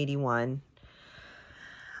 80, 81.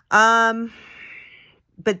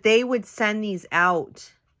 But they would send these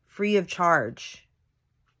out free of charge.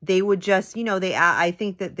 They would just, you know, I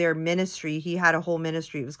think that their ministry, he had a whole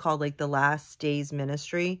ministry. It was called like the Last Days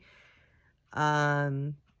Ministry.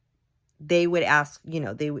 They would ask, you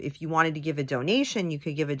know, if you wanted to give a donation, you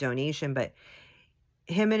could give a donation, but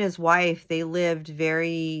him and his wife, they lived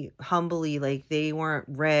very humbly. Like they weren't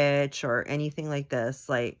rich or anything like this.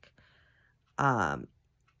 Like,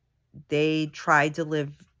 they tried to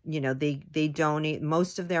live, you know, they donate,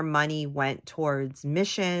 most of their money went towards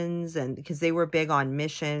missions, and because they were big on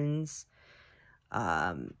missions,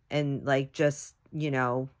 and like just, you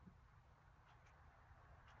know,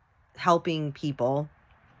 helping people.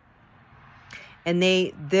 And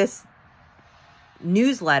this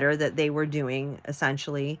newsletter that they were doing,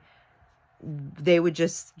 essentially, they would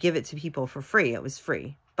just give it to people for free. It was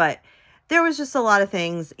free. But there was just a lot of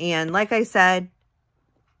things. And like I said,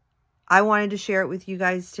 I wanted to share it with you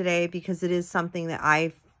guys today because it is something that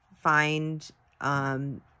I find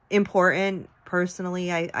important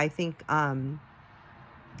personally. I think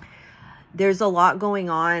there's a lot going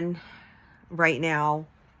on right now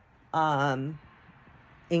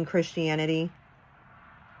in Christianity.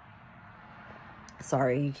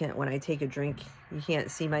 Sorry, you can't, when I take a drink, you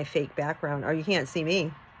can't see my fake background, or you can't see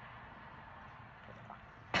me.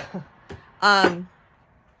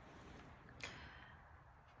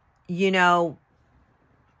 You know,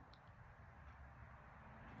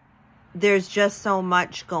 there's just so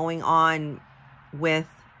much going on with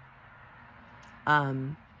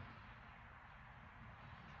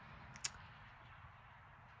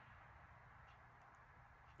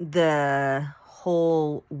the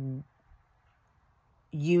whole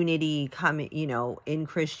unity coming, you know, in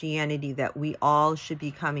Christianity, that we all should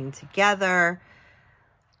be coming together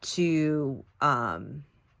to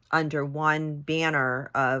under one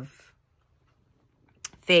banner of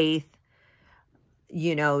faith,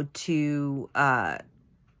 you know, to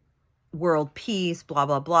world peace, blah,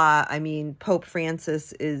 blah, blah. I mean, Pope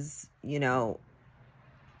Francis is, you know,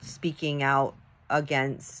 speaking out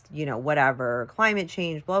against, you know, whatever, climate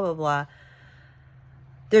change, blah, blah, blah.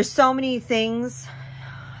 There's so many things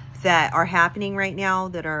that are happening right now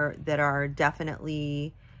that are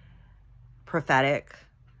definitely prophetic,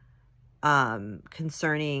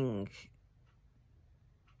 concerning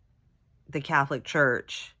the Catholic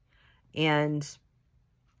Church. And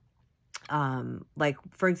like,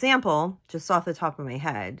 for example, just off the top of my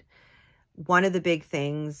head, one of the big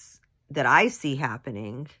things that I see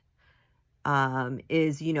happening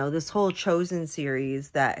is, you know, this whole Chosen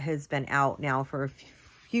series that has been out now for a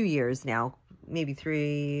few years now, maybe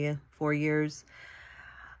 3-4 years.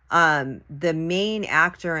 The main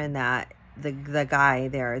actor in that, the guy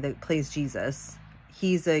there that plays Jesus,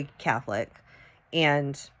 he's a Catholic.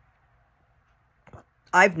 And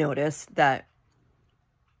I've noticed that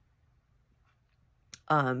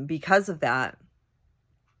because of that,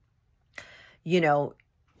 you know,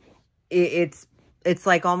 it's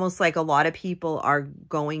like almost like a lot of people are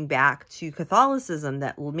going back to Catholicism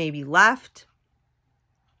that maybe left.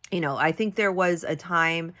 You know, I think there was a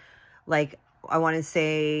time, like, I want to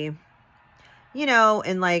say, you know,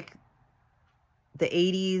 in like the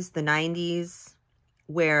 80s, the 90s,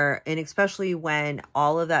 where, and especially when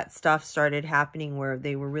all of that stuff started happening, where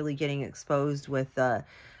they were really getting exposed with the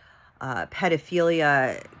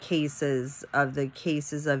pedophilia cases, of the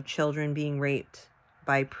cases of children being raped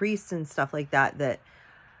by priests and stuff like that, that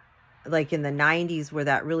like in the 90s, where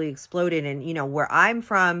that really exploded. And, you know, where I'm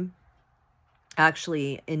from,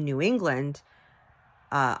 actually in New England,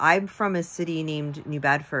 I'm from a city named New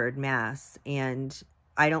Bedford, Mass, and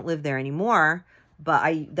I don't live there anymore,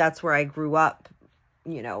 but that's where I grew up,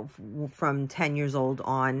 you know, from 10 years old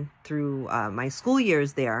on through my school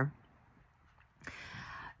years there.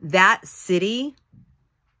 That city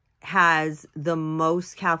has the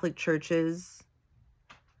most Catholic churches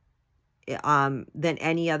than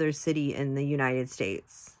any other city in the United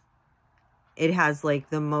States. It has like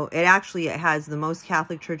it has the most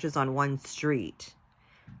Catholic churches on one street,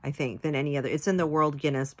 I think, than any other. It's in the World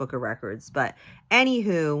Guinness Book of Records. But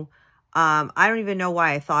anywho, I don't even know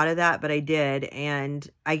why I thought of that, but I did. And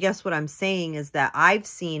I guess what I'm saying is that I've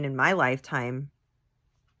seen in my lifetime,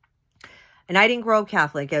 and I didn't grow up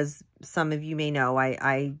Catholic, as some of you may know.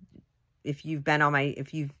 If you've been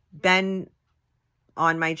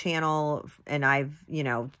on my channel, and I've, you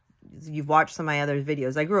know, you've watched some of my other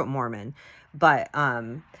videos, I grew up Mormon, but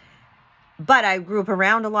I grew up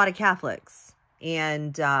around a lot of Catholics,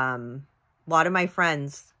 and a lot of my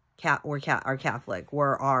friends are Catholic,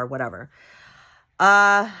 are whatever.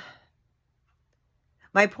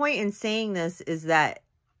 My point in saying this is that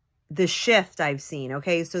the shift I've seen,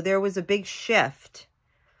 okay? So there was a big shift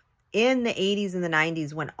in the 80s and the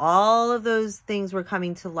 90s when all of those things were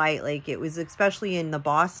coming to light. Like, it was especially in the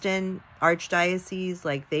Boston Archdiocese,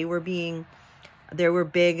 like they were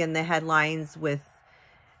big in the headlines with,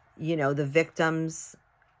 you know, the victims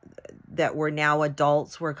that were now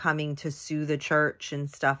adults were coming to sue the church and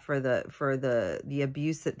stuff for the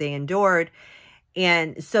abuse that they endured.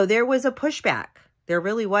 And so there was a pushback. There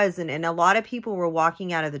really was. And a lot of people were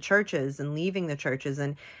walking out of the churches and leaving the churches.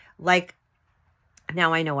 And like,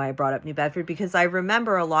 now I know why I brought up New Bedford, because I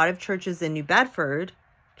remember a lot of churches in New Bedford,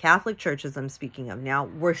 Catholic churches I'm speaking of now,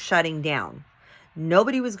 were shutting down.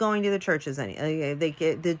 Nobody was going to the churches.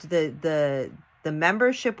 The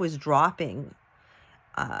membership was dropping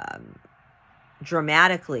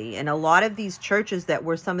dramatically. And a lot of these churches that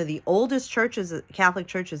were some of the oldest churches, Catholic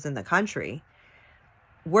churches in the country,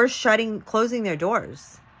 were closing their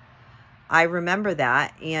doors. I remember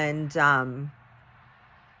that. And,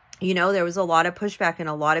 you know, there was a lot of pushback and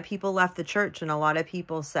a lot of people left the church and a lot of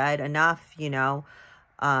people said enough, you know,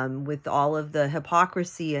 with all of the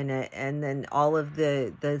hypocrisy in it and then all of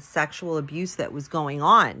the sexual abuse that was going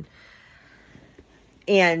on.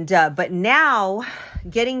 And, but now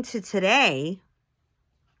getting to today,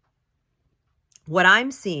 what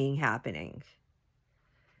I'm seeing happening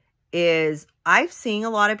is I'm seeing a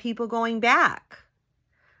lot of people going back.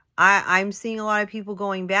 I'm seeing a lot of people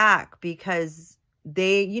going back because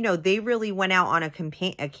they, you know, they really went out on a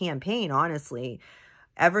campaign, honestly.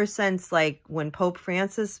 Ever since, like, when Pope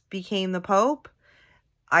Francis became the Pope,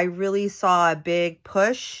 I really saw a big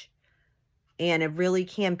push and a really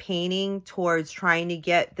campaigning towards trying to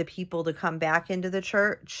get the people to come back into the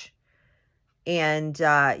church. And,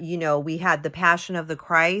 you know, we had the Passion of the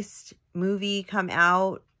Christ movie come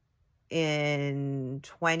out in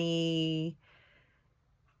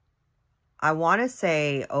I want to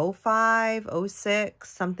say 05,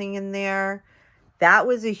 06, something in there. That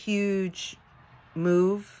was a huge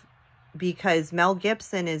move because Mel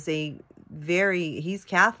Gibson is he's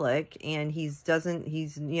Catholic and he's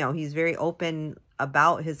very open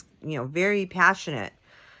about his, you know, very passionate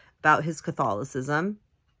about his Catholicism.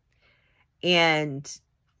 And,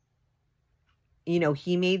 you know,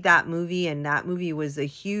 he made that movie and that movie was a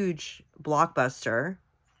huge blockbuster.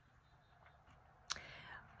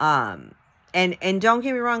 And don't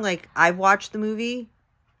get me wrong, like, I've watched the movie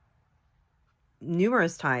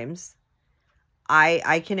numerous times.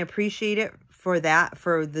 I can appreciate it for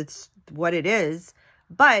what it is,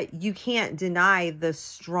 but you can't deny the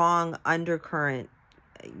strong undercurrent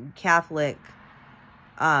Catholic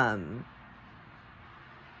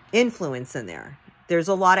influence in there. There's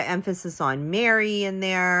a lot of emphasis on Mary in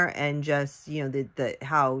there and just, you know,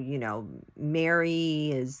 how, you know,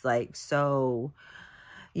 Mary is like so,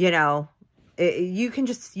 you know, you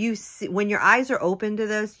see, when your eyes are open to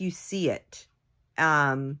this, you see it.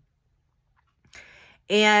 And,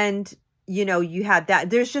 you know, you had that.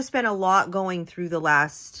 There's just been a lot going through the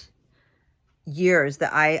last years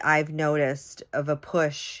that I've noticed of a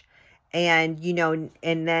push. And, you know,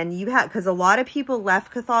 and then you had, because a lot of people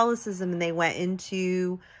left Catholicism and they went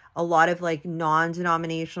into a lot of like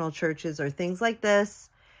non-denominational churches or things like this.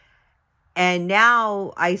 And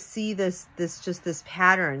now I see this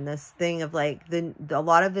pattern, this thing of like a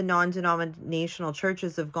lot of the non-denominational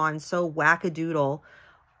churches have gone so wackadoodle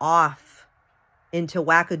off into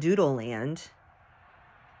wackadoodle land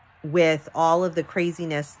with all of the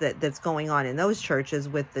craziness that's going on in those churches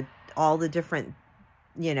with all the different,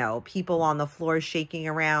 you know, people on the floor shaking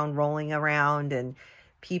around, rolling around, and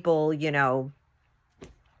people, you know,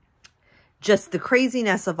 just the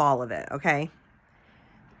craziness of all of it, okay?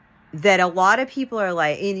 That a lot of people are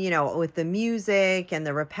like, you know, with the music and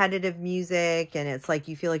the repetitive music, and it's like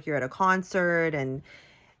you feel like you're at a concert, and,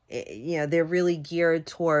 you know, they're really geared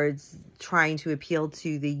towards trying to appeal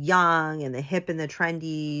to the young and the hip and the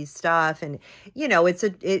trendy stuff. And, you know, it's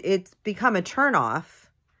become a turnoff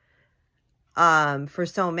for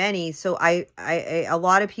so many. So a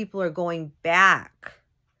lot of people are going back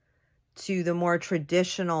to the more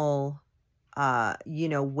traditional, you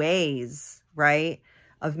know, ways, right,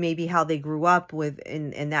 of maybe how they grew up with,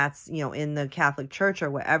 and that's, you know, in the Catholic Church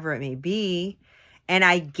or whatever it may be. And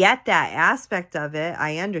I get that aspect of it.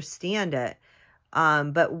 I understand it.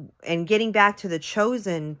 And getting back to the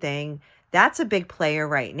chosen thing, that's a big player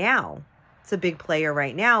right now. It's a big player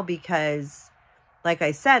right now because, like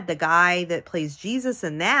I said, the guy that plays Jesus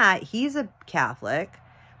in that, he's a Catholic,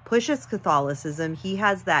 pushes Catholicism. He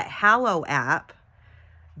has that Hallow app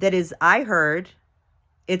that is, I heard,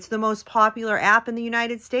 it's the most popular app in the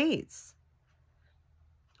United States,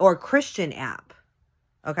 or Christian app.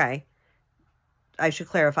 Okay. I should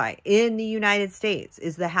clarify. In the United States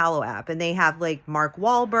is the Hallow app. And they have like Mark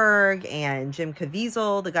Wahlberg and Jim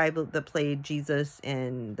Caviezel, the guy that played Jesus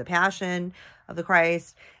in The Passion of the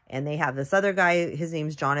Christ. And they have this other guy, his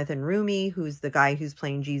name's Jonathan Rumi, who's the guy who's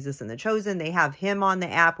playing Jesus in The Chosen. They have him on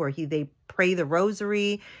the app where they pray the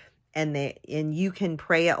rosary, and you can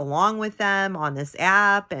pray it along with them on this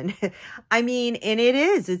app. And I mean, and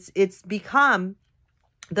it's become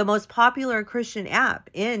the most popular Christian app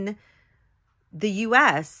in the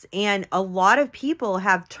US, and a lot of people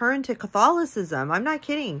have turned to Catholicism. I'm not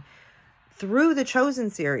kidding. Through the Chosen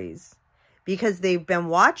series, because they've been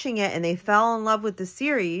watching it and they fell in love with the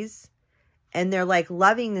series, and they're like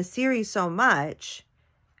loving the series so much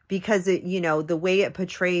because it, you know, the way it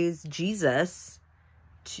portrays Jesus,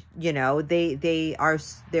 you know, they are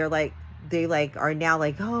now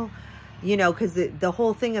like, oh, you know, because the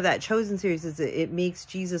whole thing of that Chosen series is it makes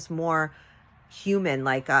Jesus more human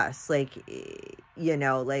like us, like, you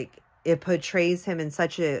know, like it portrays him in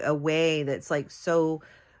such a way that's like, so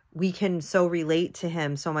we can so relate to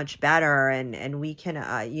him so much better, and we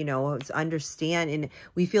can you know, understand, and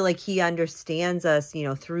we feel like he understands us, you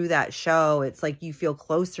know, through that show. It's like you feel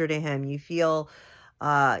closer to him, you feel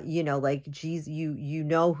you know, like Jesus, you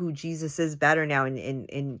know who Jesus is better now,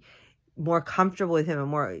 and more comfortable with him, and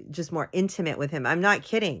more intimate with him. I'm not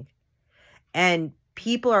kidding. And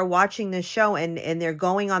people are watching this show, and they're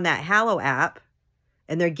going on that Hallow app,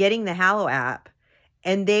 and they're getting the Hallow app,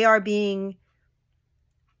 and they are being,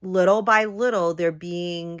 little by little, they're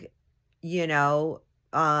being, you know,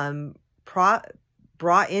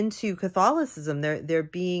 brought into Catholicism. They're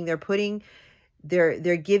giving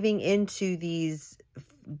into these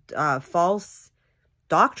false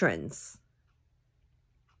doctrines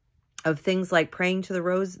of things like praying to the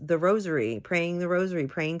rosary, praying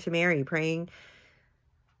to Mary, praying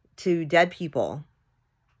to dead people.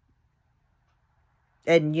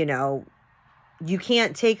 And, you know, you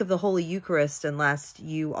can't take of the Holy Eucharist unless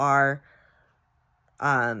you are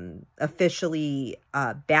officially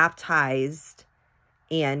baptized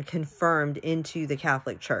and confirmed into the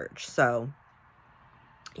Catholic Church. So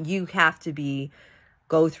you have to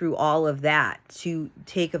go through all of that to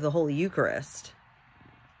take of the Holy Eucharist.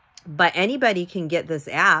 But anybody can get this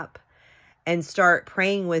app and start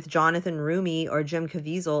praying with Jonathan Rumi or Jim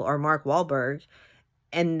Caviezel or Mark Wahlberg.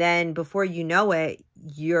 And then before you know it,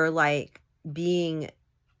 you're like being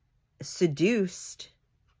seduced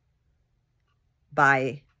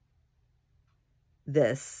by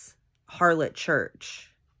this harlot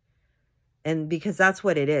church. And because that's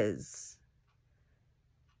what it is.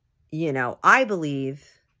 You know, I believe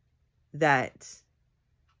that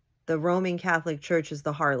the Roman Catholic Church is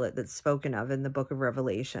the harlot that's spoken of in the book of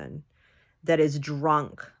Revelation, that is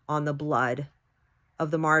drunk on the blood of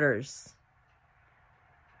the martyrs.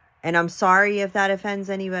 And I'm sorry if that offends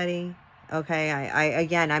anybody. Okay,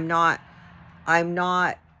 I'm not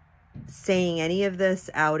saying any of this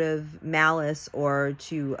out of malice or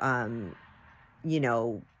to, you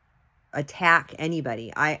know, attack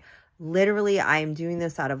anybody. I'm doing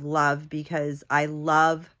this out of love, because I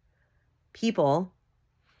love people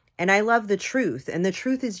and I love the truth, and the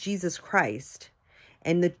truth is Jesus Christ.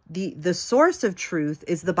 And the source of truth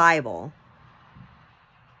is the Bible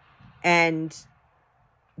and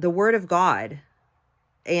the Word of God.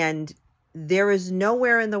 And there is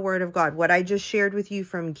nowhere in the Word of God, what I just shared with you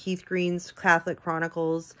from Keith Green's Catholic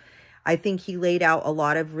Chronicles, I think he laid out a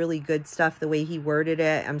lot of really good stuff, the way he worded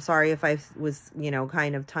it. I'm sorry if I was, you know,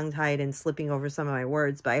 kind of tongue-tied and slipping over some of my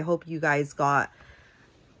words, but I hope you guys got,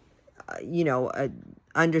 you know,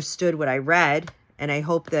 understood what I read. And I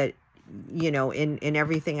hope that, you know, in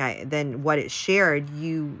everything then what it shared,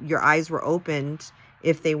 your eyes were opened,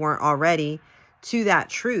 if they weren't already, to that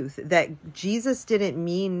truth, that Jesus didn't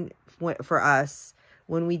mean for us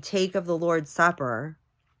when we take of the Lord's Supper,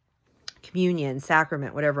 communion,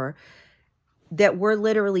 sacrament, whatever, that we're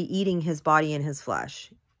literally eating his body and his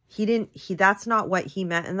flesh. That's not what he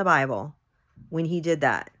meant in the Bible when he did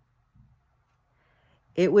that.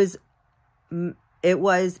 It was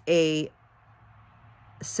a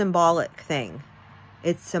symbolic thing.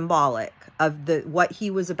 It's symbolic of what he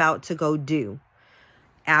was about to go do.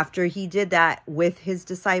 After he did that with his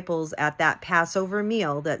disciples at that Passover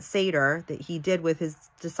meal, that Seder that he did with his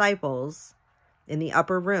disciples in the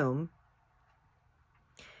upper room,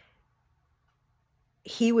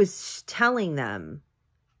 he was telling them,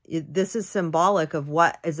 this is symbolic of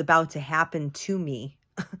what is about to happen to me.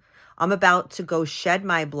 I'm about to go shed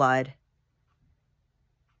my blood,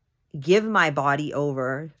 give my body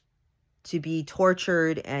over to be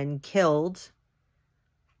tortured and killed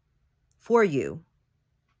for you.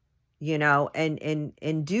 you know,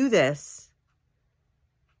 and do this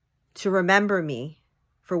to remember me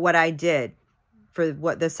for what I did, for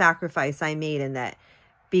what the sacrifice I made, and that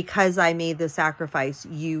because I made the sacrifice,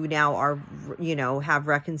 you now are, you know, have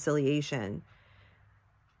reconciliation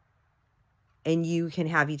and you can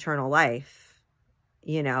have eternal life,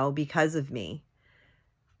 you know, because of me.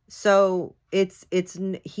 So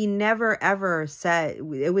he never ever said,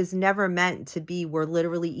 it was never meant to be, we're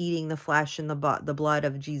literally eating the flesh and the blood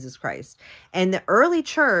of Jesus Christ. And the early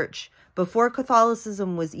church, before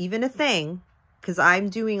Catholicism was even a thing, because I'm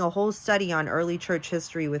doing a whole study on early church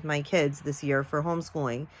history with my kids this year for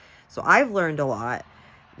homeschooling, so I've learned a lot.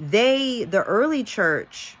 The early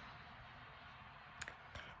church,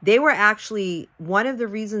 they were actually, one of the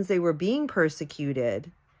reasons they were being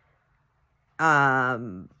persecuted,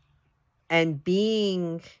 and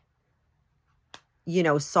being, you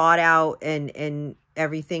know, sought out and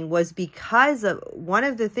everything, was because of, one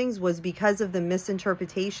of the things was because of the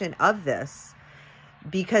misinterpretation of this.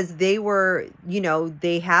 Because they were, you know,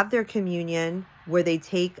 they have their communion where they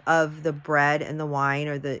take of the bread and the wine,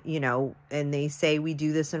 or the, you know, and they say, we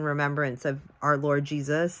do this in remembrance of our Lord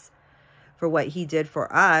Jesus for what he did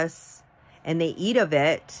for us, and they eat of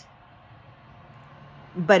it,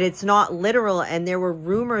 but it's not literal. And there were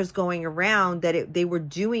rumors going around that they were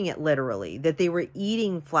doing it literally, that they were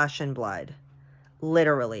eating flesh and blood,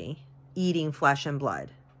 literally eating flesh and blood.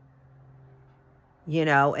 You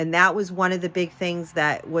know, and that was one of the big things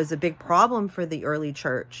that was a big problem for the early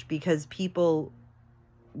church, because people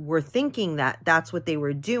were thinking that that's what they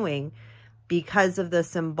were doing because of the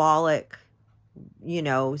symbolic, you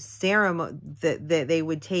know, ceremony that they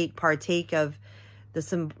would partake of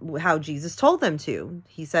how Jesus told them to.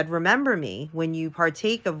 He said, remember me when you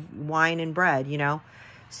partake of wine and bread, you know.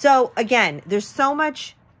 So again, there's so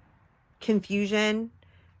much confusion,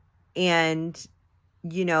 and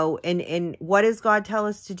you know, and what does God tell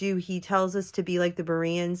us to do? He tells us to be like the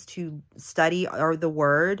Bereans, to study the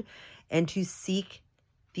word and to seek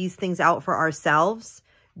these things out for ourselves.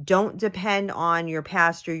 Don't depend on your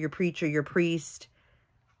pastor, your preacher, your priest,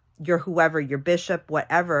 your whoever, your bishop,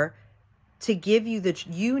 whatever, to give you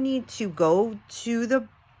you need to go to the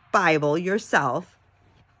Bible yourself,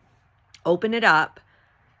 open it up,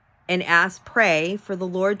 and pray for the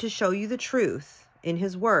Lord to show you the truth in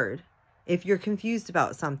his word. If you're confused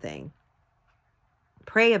about something,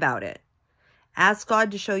 pray about it. Ask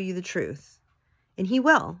God to show you the truth, and he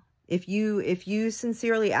will. If you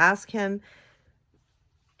sincerely ask him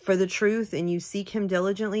for the truth and you seek him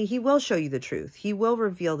diligently, he will show you the truth. He will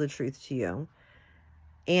reveal the truth to you.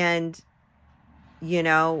 And, you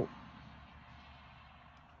know,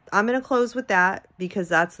 I'm going to close with that, because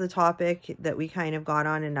that's the topic that we kind of got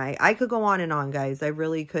on. And I could go on and on, guys. I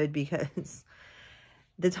really could, because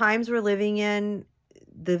the times we're living in,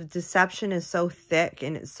 the deception is so thick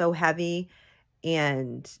and it's so heavy.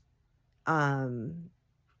 And,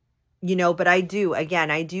 you know, but I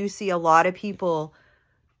do see a lot of people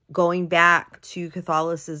going back to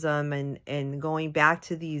Catholicism and going back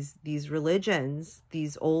to these religions,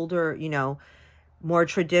 these older, you know, more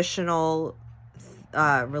traditional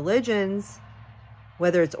religions,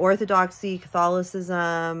 whether it's Orthodoxy,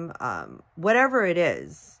 Catholicism, whatever it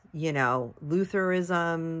is. You know,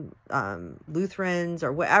 Lutheranism, Lutherans,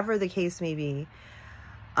 or whatever the case may be.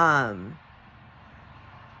 And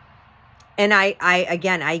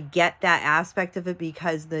I get that aspect of it,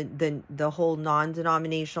 because the whole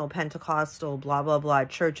non-denominational Pentecostal blah, blah, blah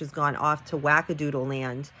church has gone off to wackadoodle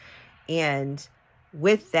land. And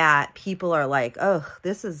with that, people are like, oh,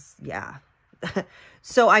 this is, yeah.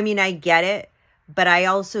 So, I mean, I get it. But I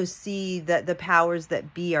also see that the powers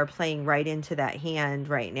that be are playing right into that hand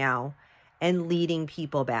right now and leading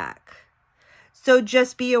people back. So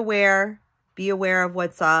just be aware of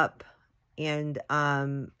what's up. And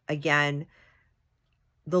again,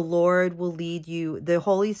 the Lord will lead you. The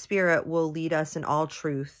Holy Spirit will lead us in all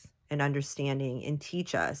truth and understanding, and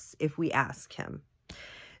teach us if we ask him.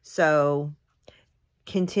 So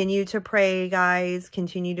continue to pray, guys.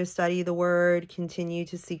 Continue to study the word. Continue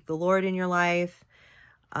to seek the Lord in your life.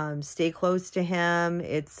 Stay close to him.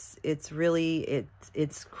 It's really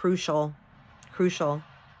crucial.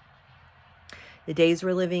 The days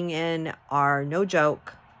we're living in are no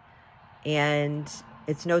joke, and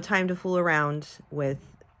it's no time to fool around with,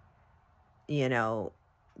 you know,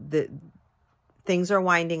 things are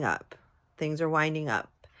winding up.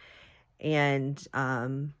 And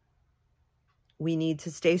we need to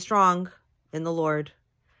stay strong in the Lord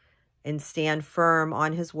and stand firm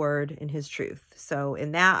on his word and his truth. So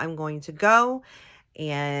in that, I'm going to go.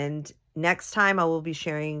 And next time I will be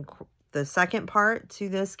sharing the second part to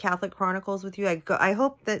this Catholic Chronicles with you. I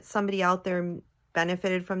hope that somebody out there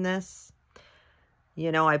benefited from this.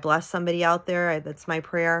 You know, I bless somebody out there. That's my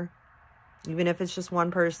prayer. Even if it's just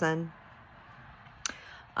one person.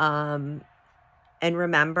 And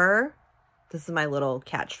remember, this is my little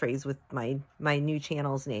catchphrase with my new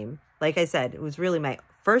channel's name. Like I said, it was really my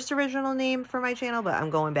first original name for my channel, but I'm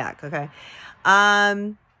going back, okay?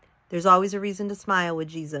 There's always a reason to smile with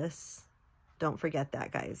Jesus. Don't forget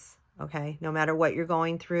that, guys, okay? No matter what you're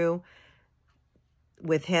going through,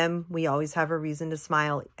 with him, we always have a reason to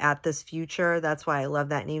smile at this future. That's why I love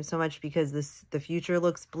that name so much, because the future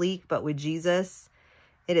looks bleak, but with Jesus,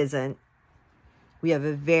 it isn't. We have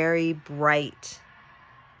a very bright,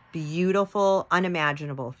 beautiful,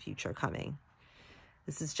 unimaginable future coming.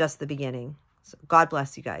 This is just the beginning. So God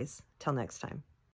bless you guys. Till next time.